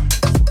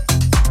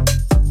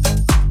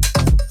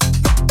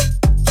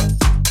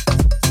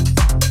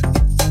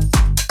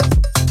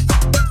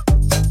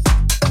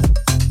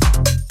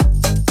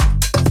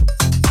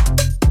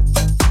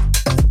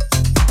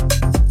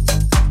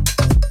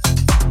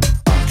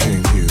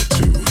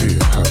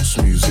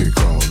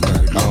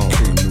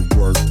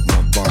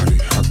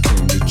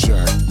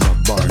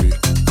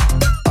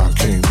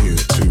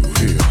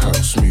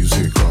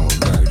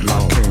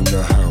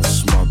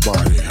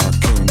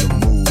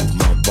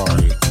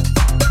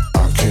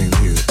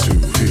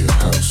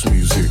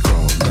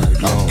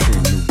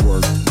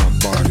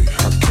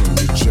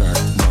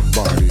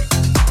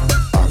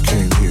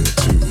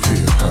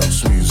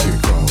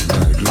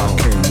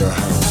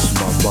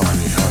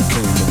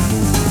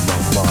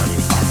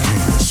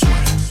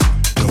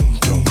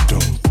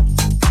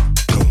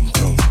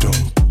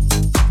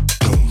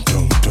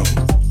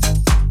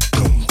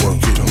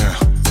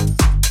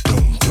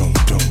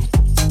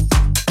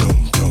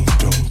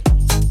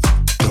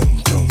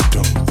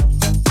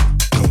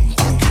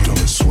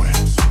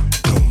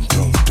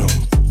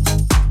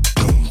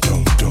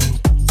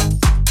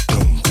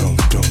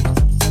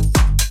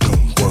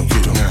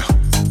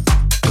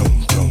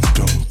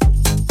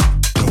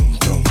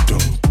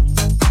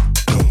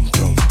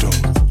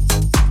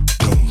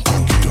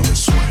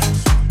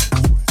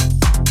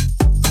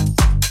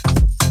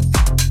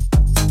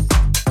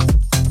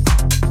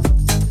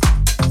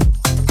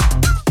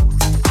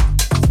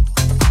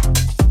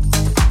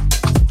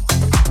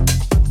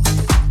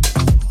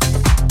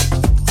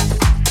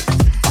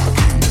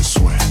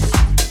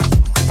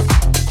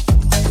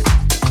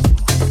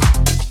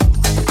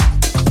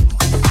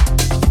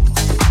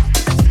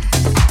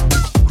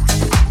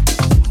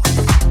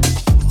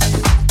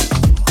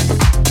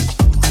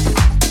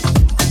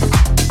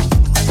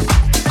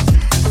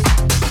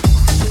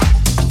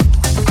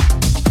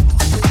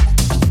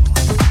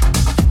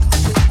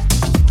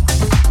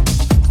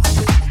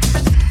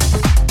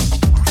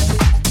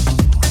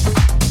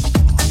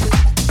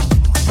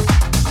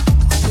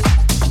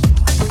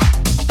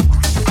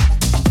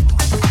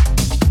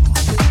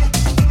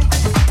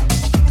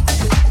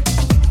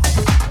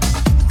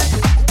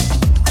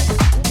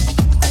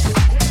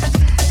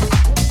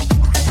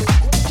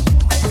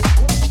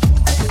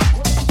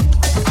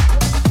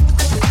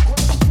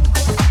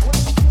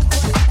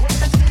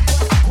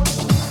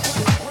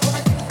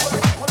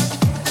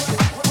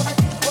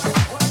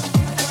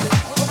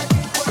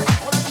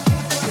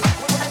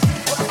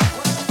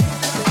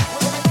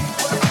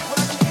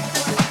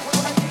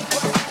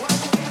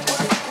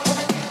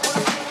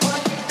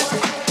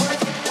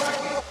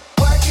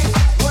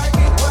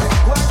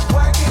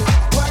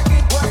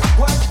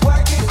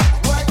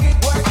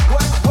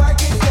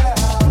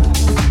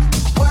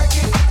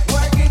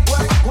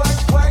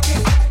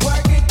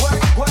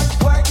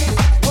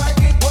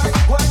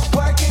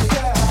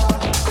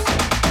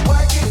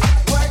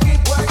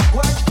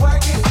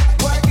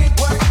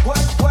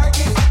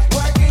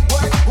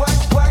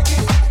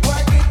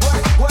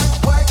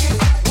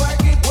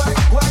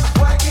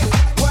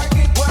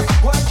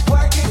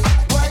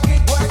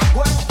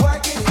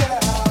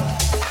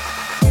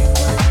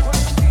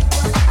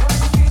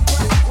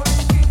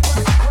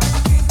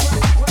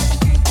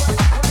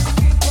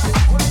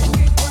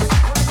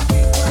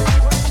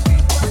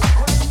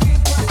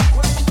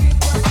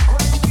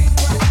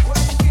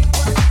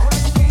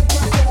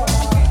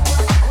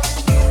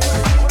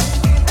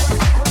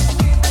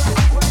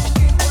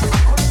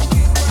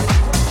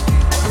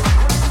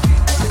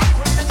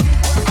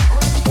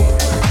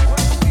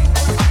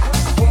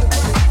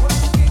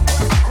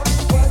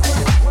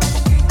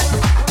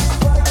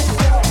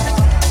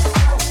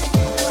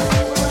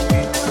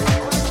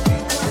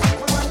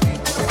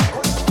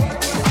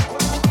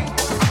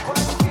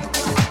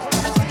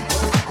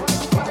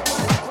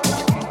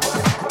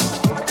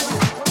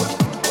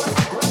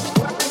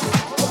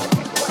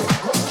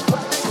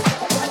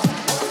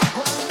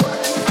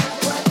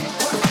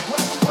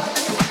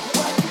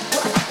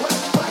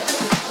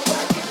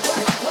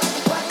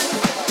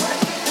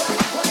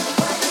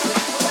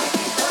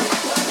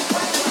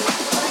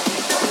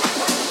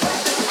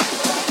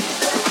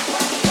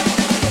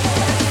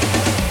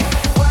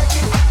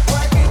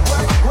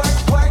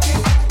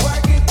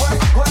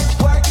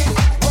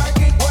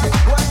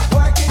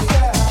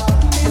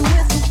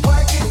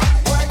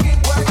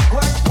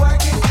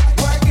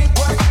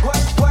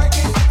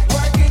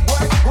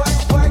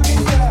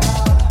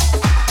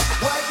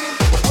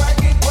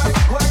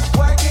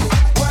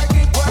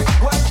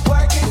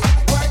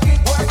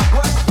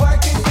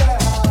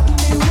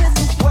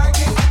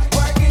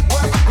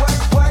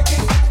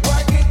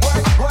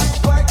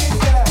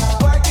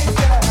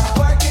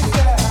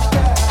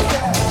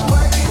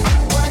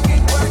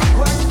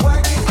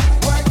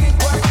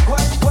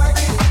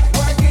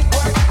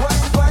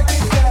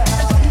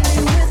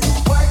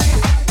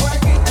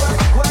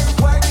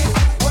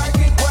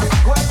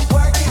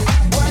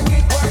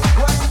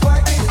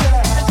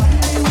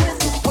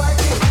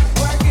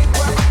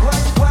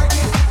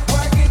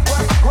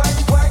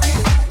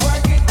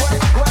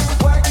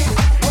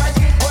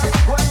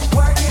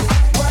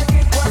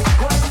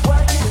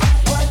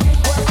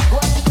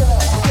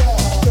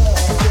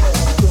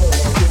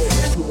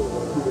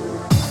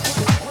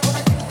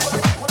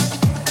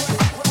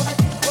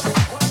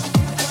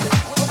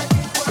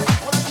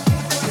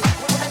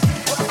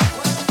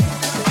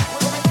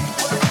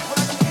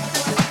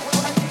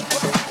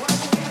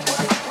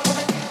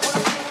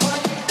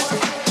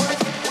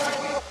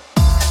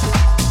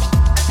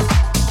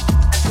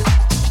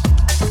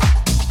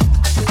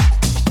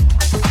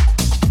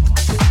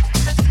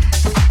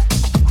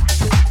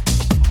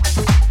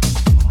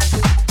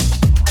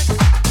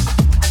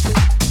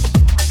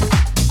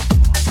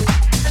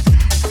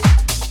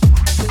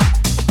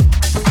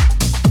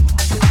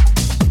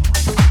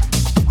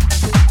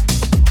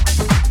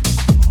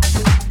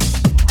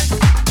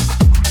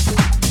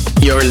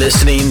 You're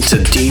listening to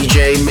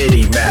DJ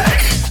Midi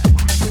Mac,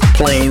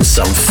 playing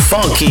some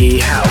funky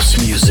house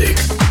music.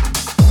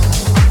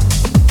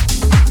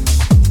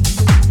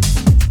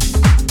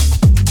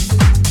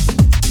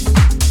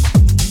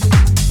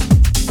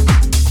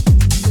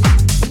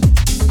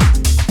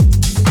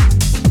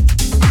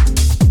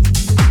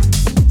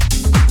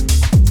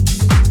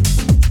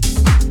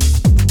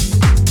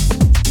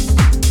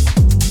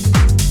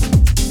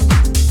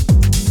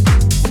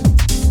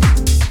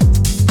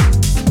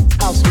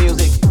 House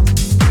music.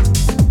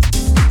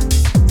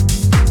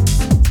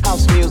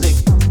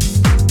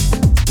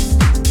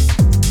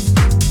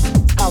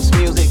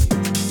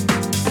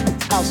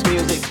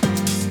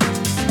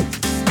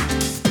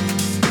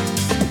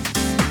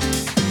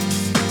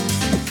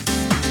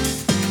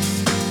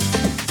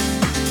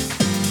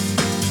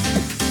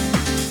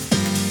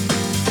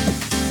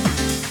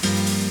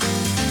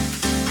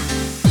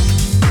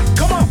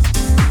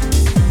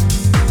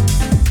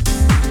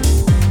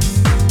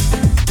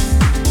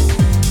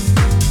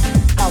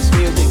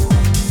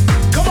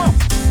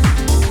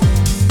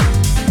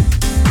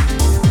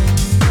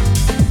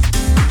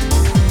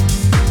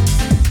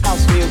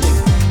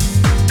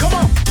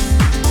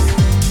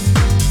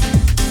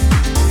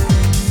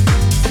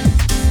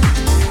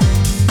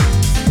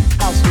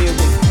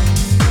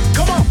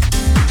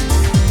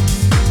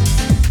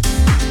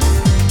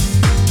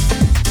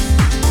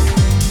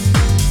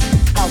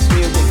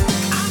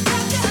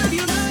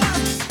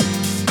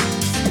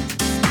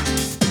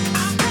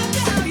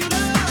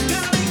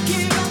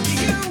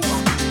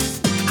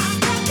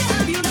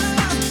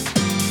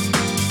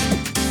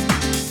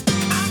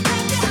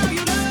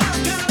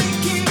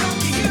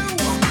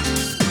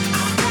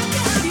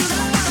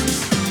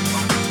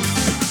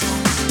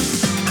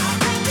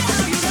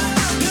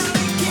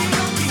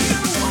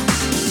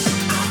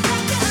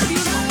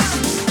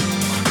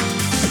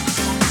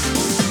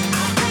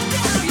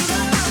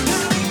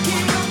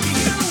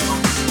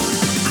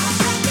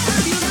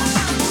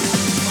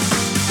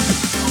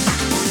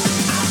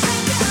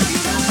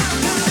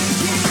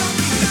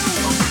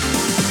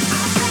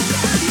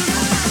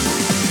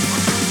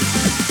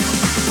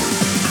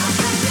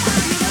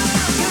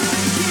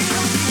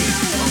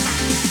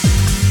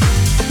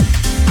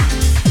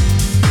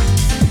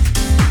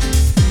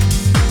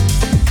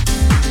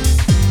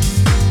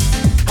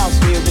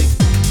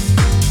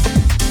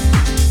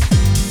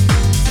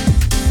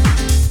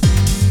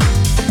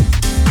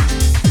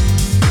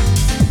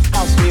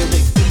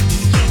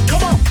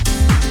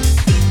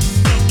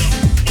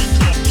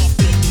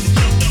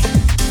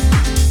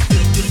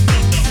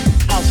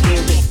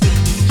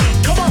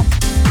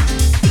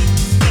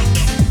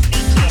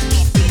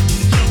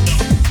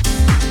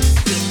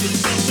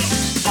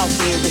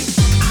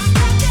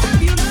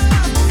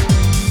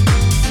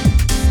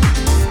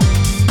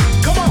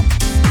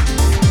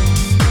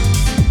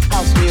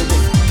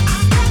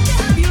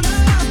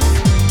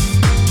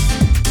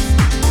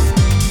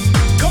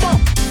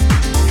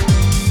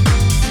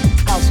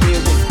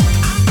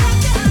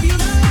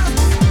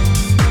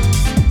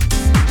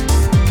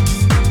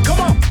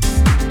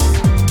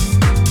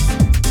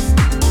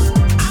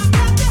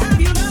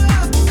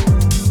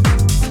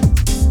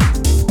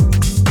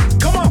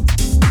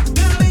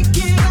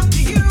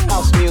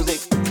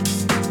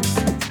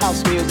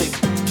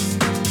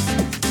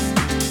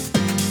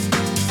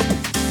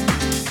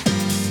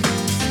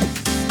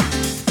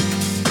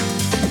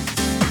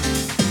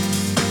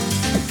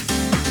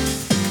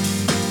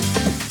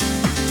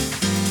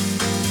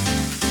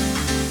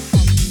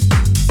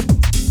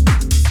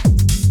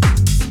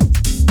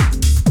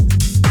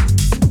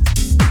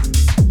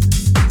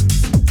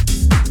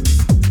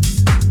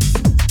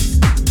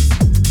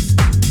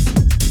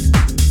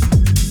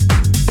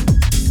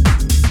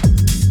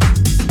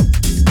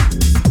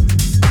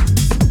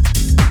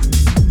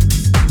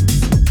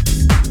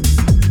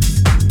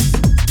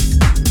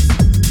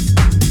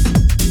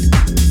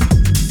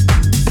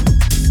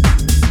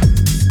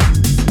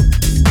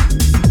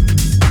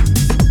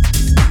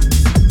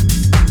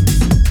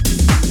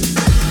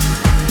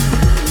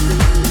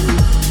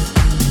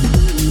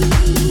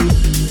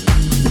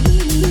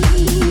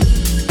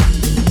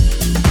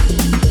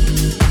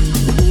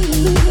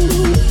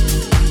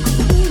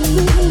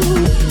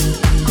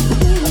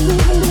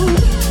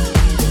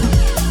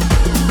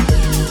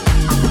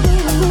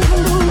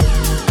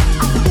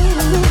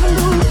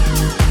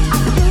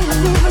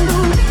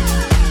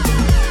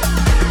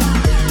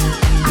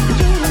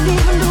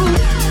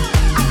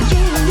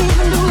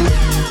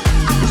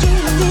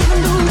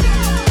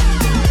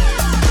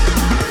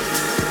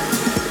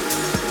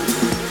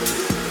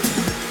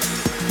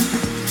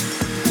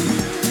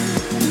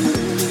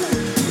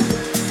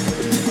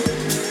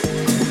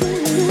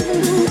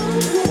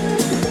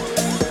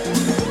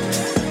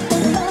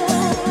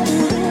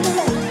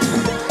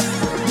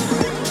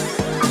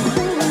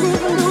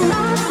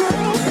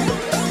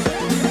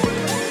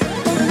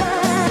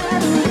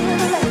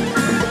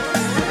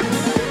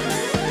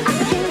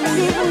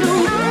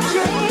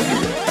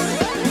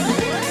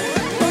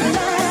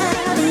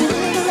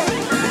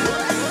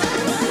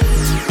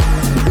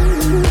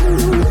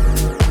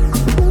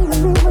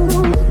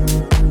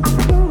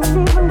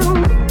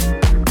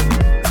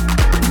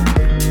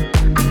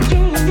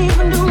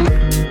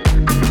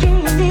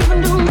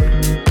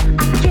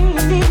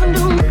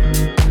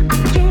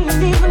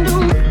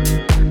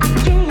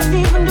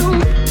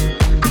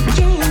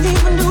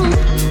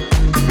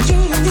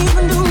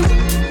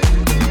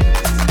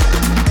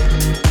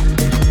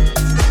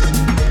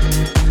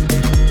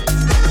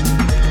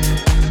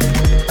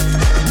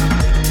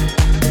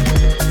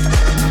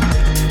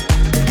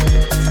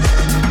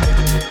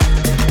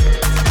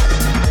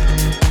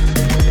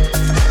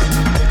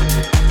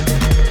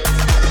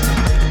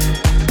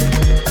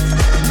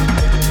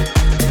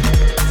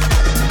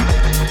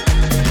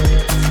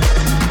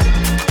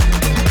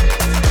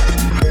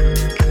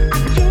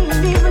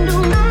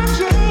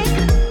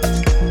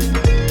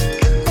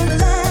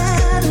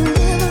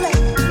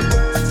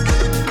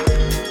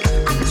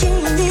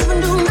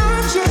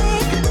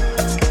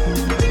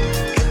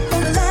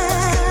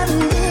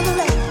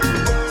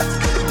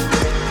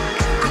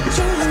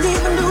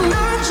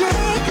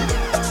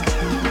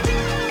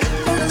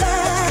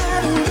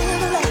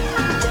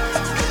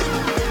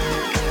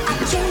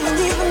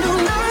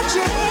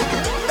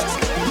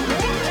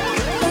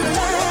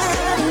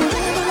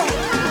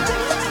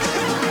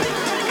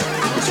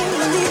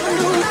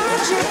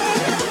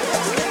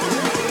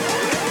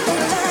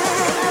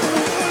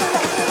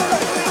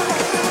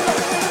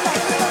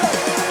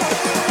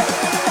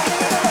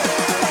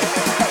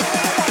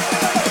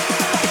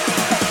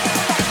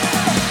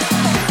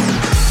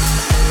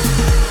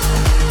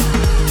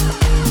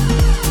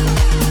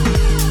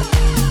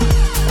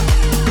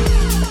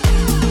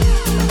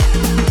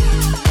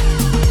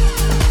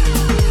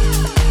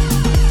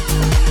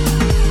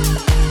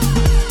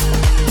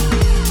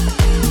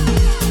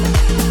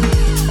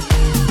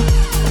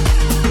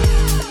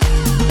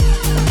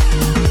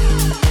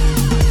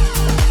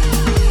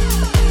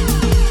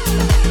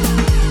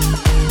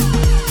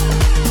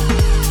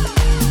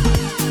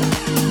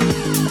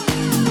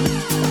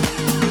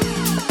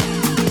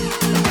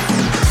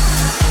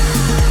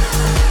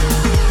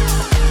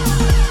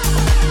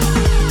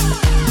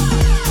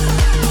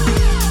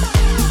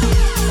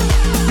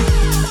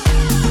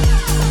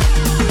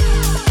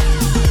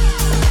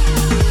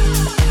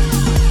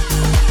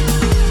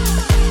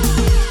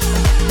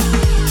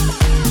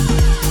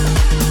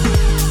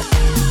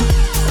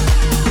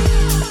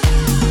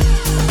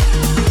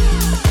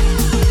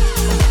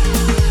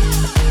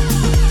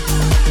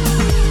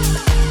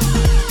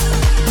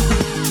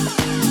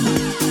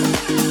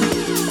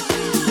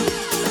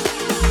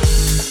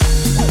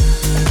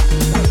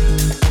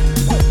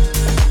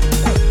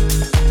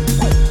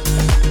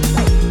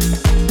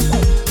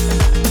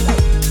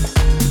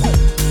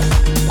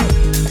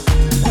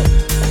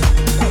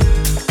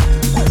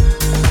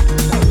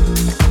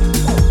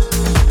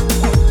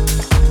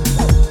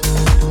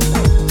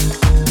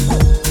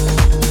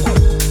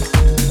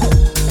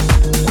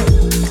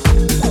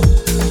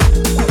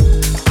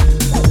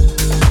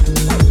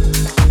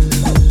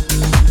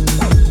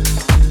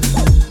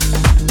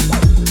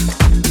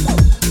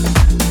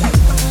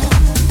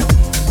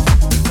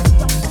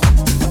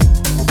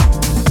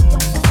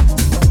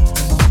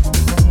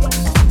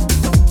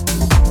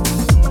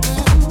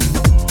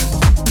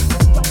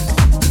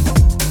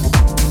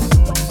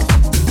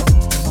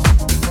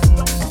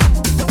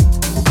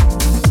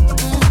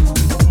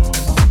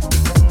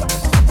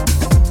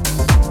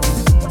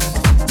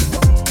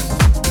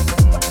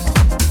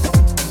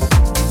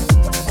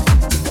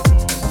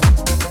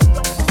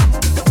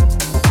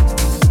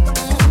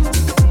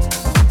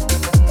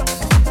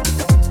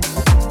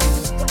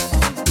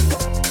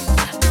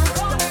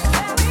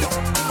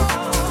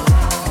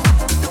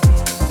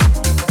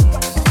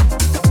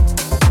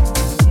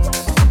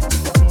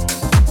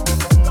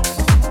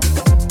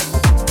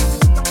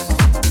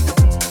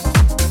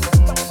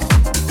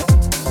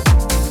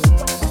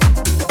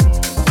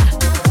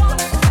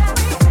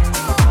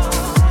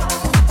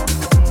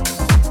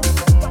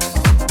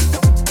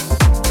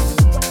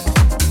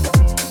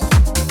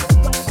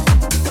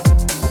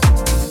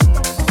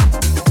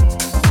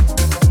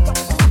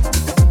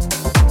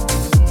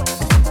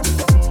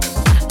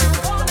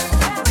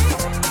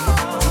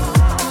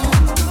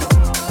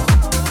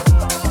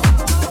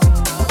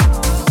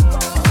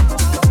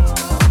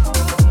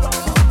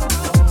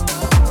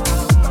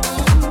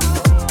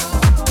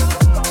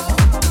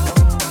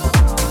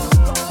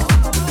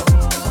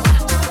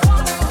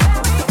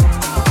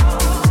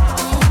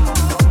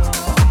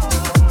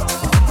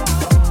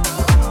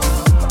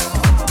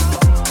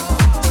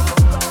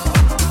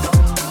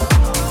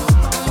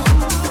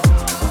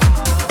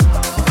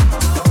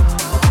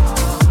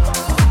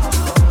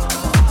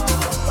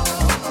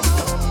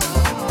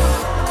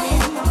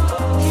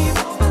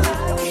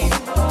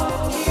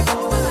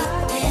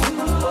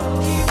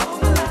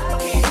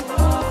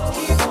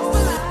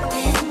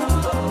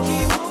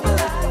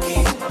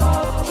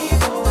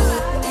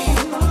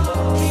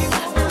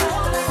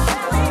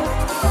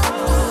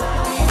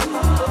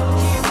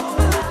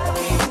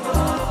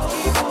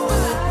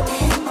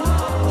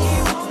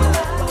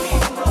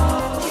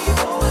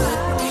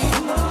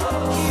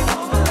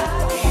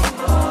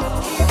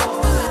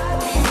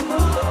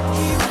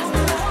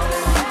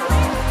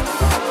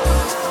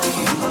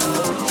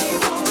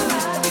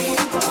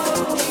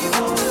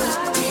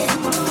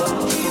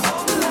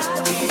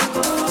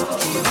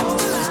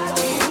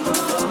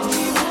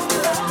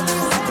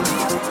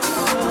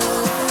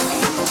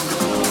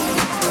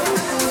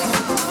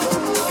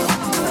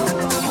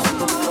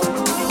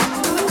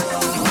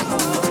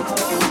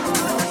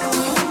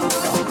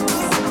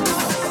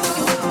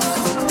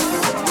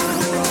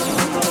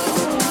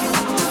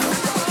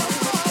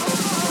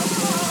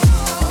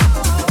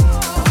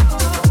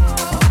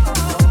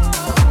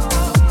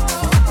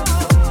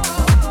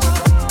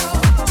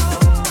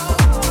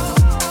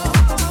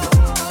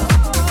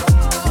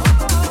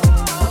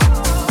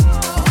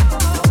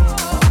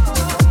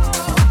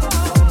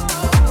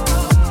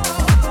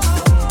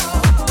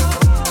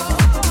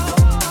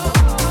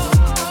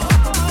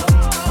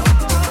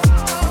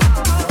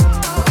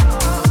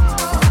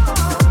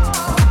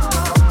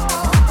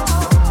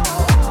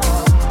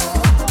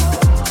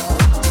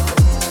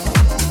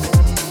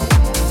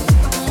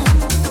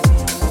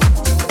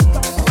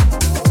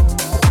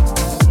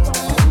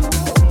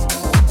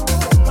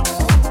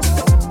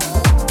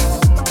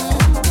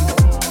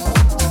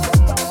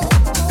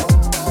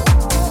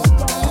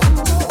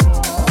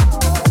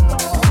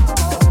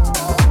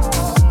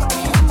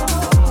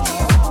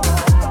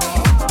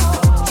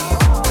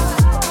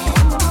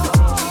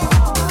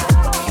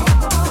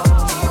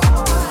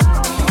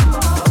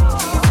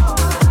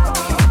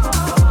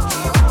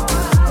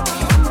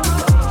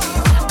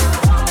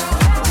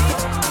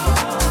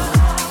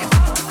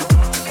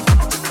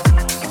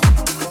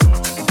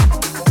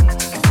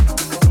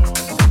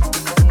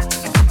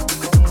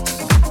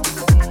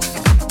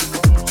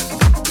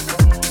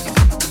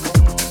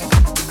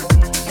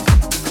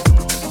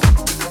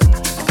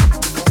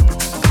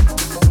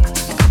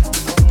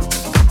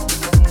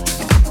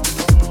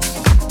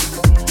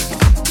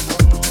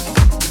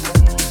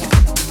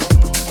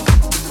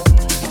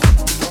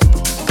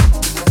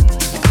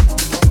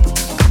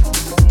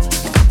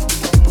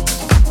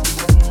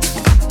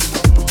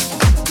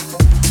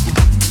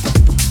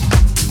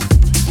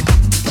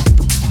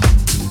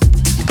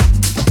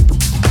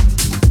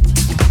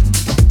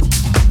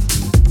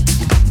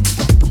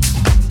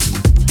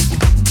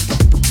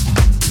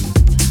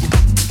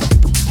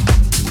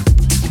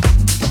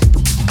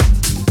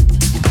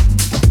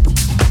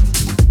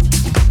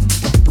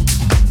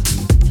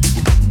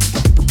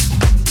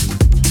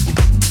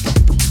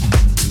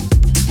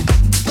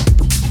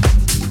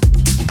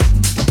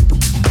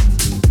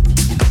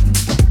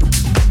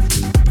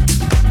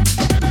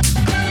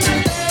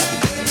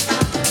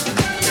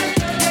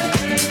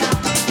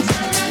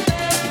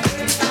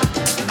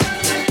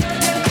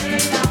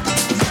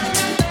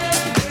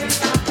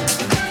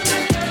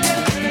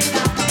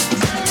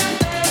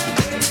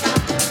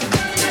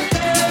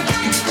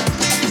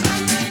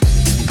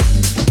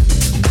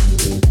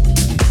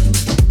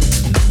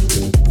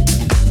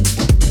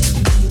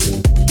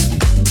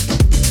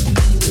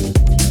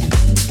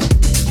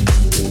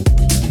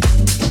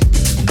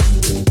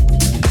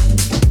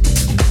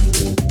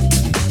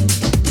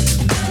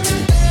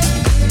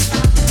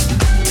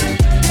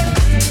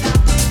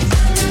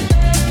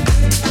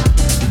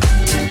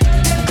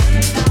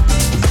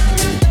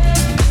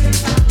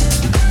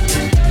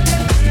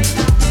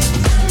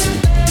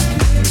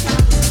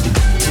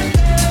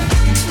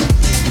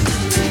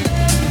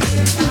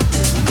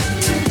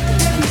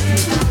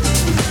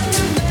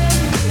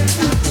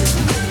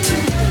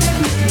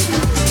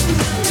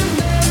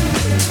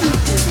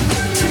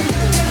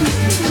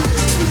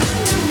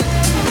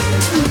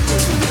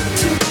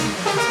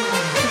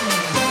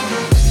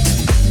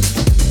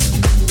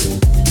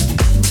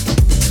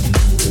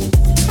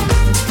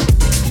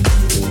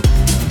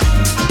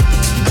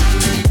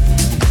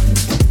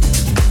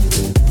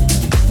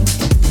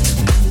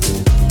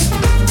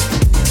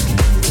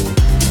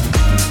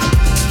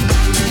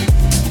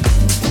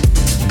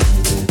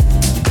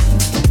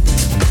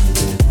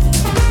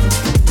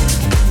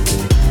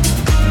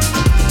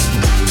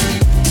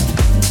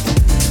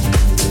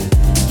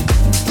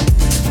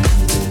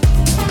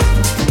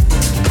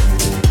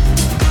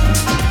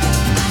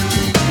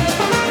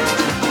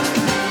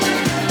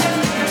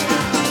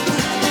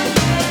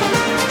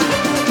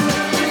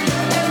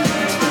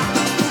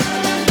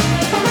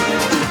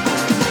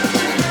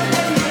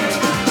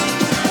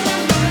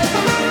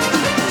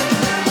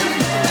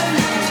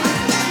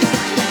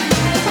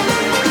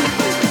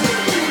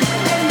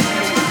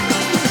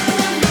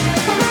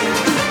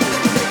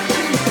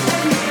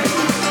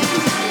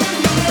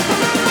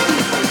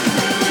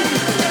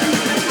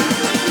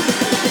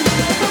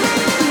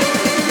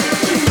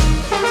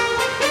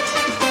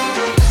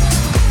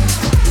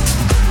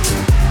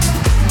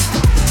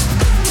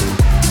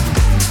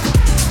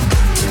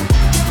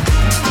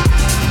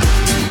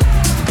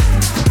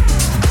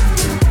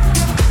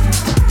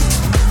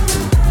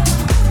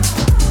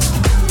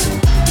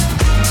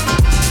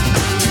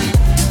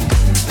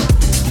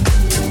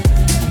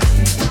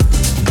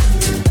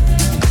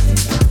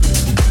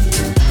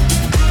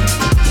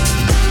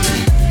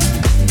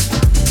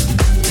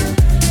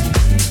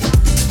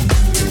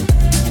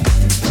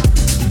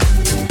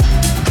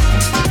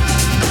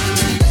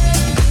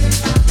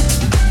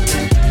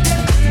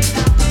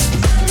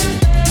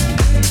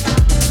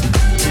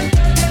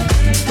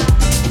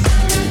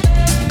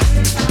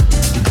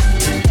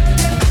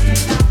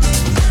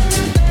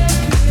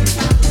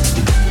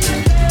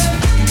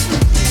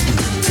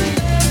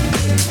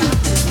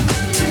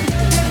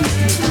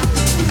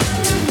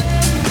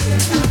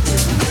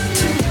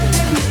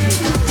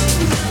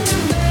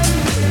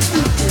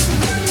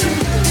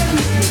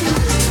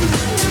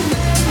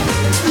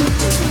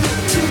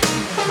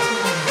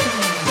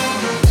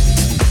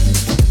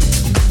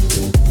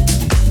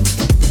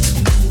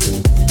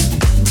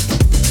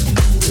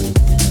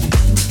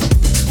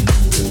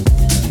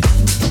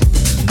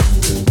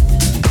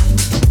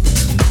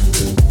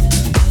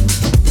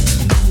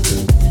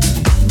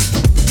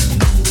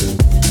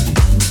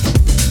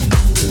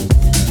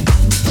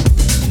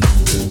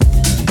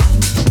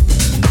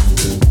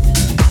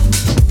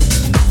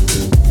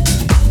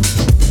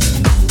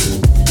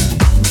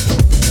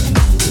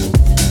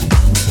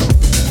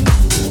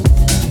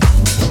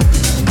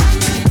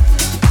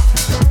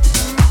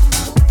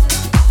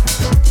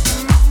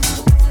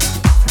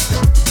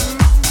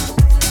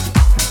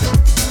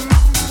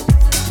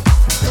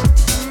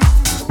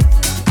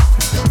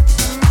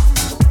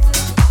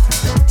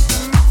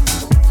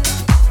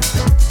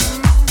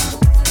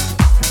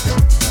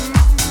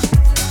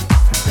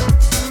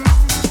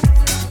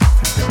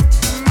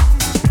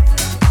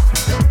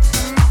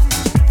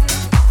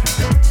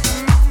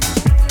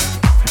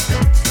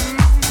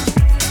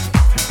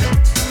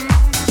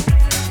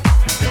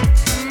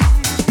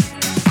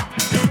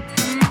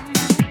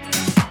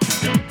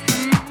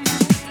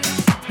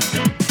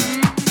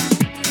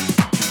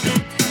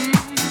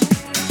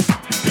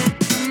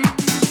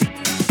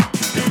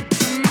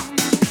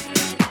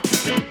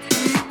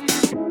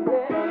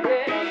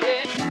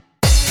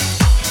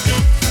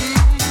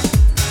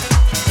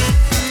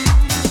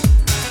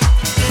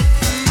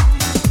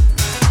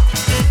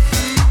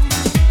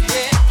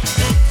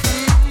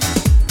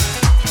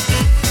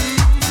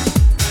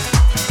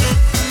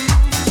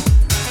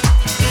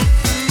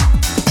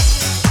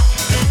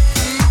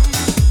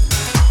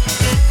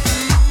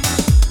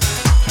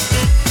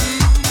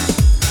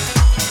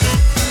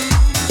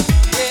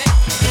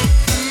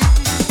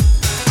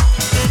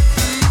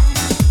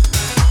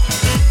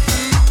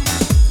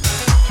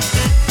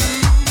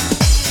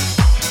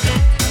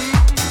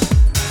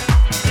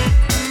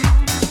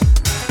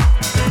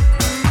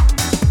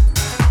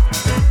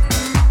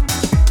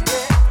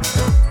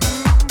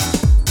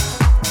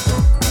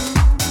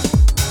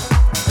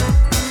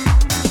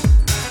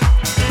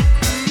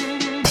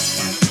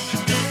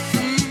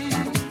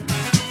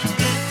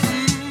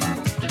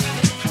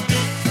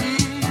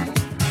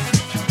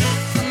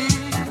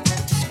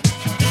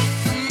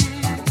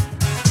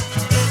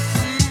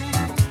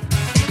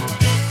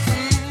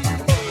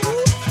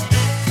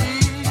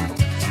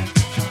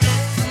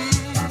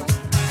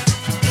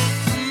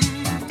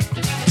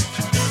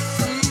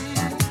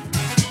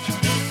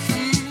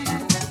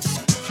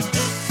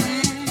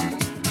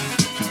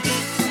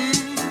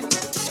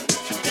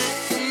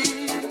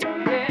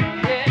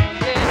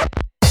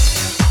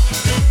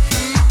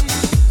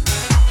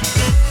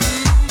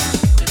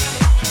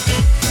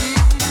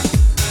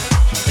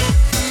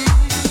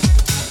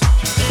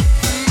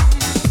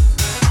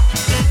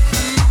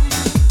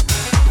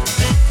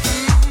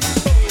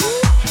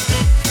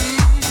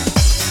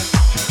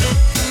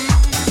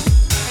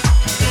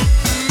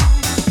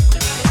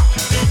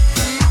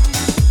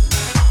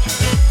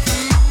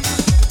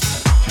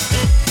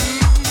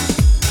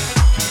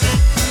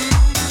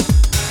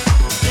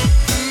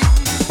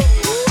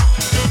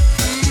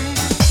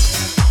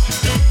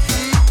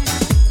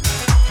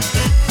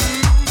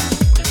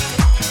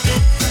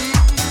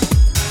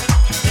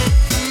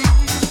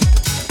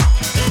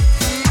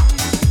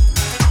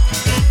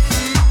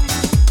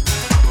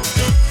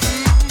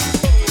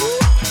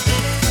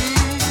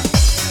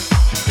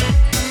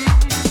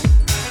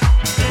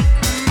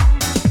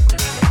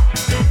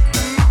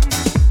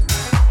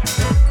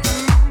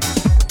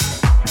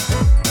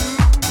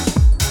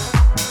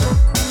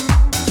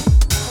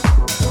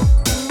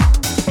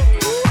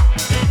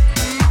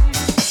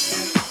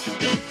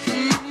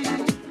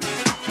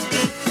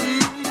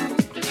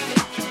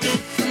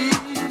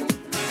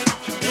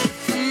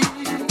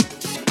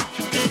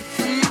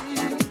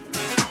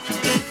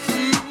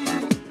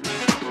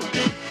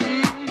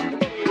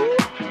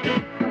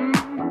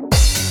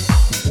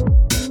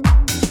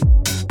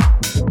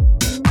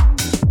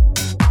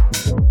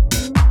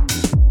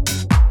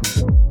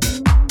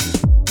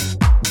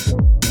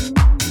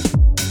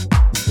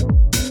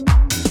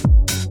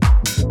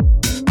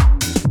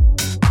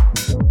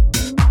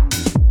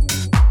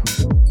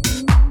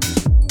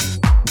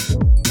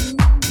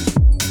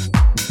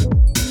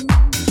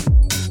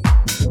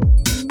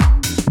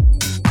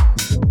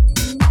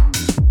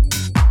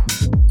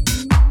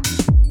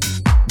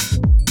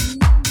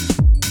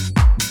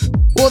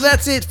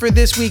 that's it for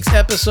this week's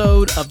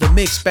episode of the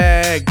Mixed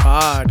Bag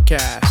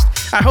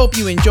Podcast. I hope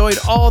you enjoyed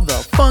all the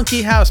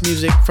funky house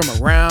music from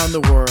around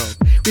the world.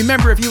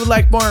 Remember, if you would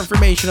like more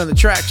information on the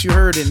tracks you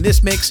heard in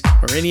this mix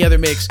or any other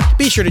mix,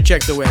 be sure to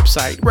check the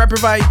website, where I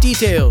provide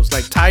details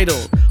like title,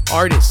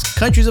 artists,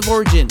 countries of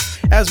origin,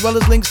 as well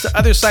as links to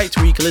other sites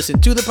where you can listen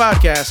to the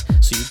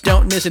podcast so you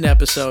don't miss an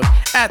episode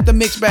at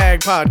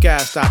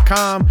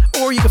themixbagpodcast.com,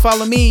 or you can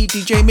follow me,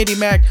 DJ Midi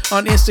Mac,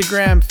 on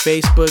Instagram,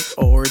 Facebook,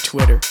 or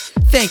Twitter.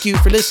 Thank you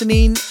for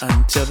listening.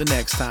 Until the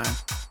next time.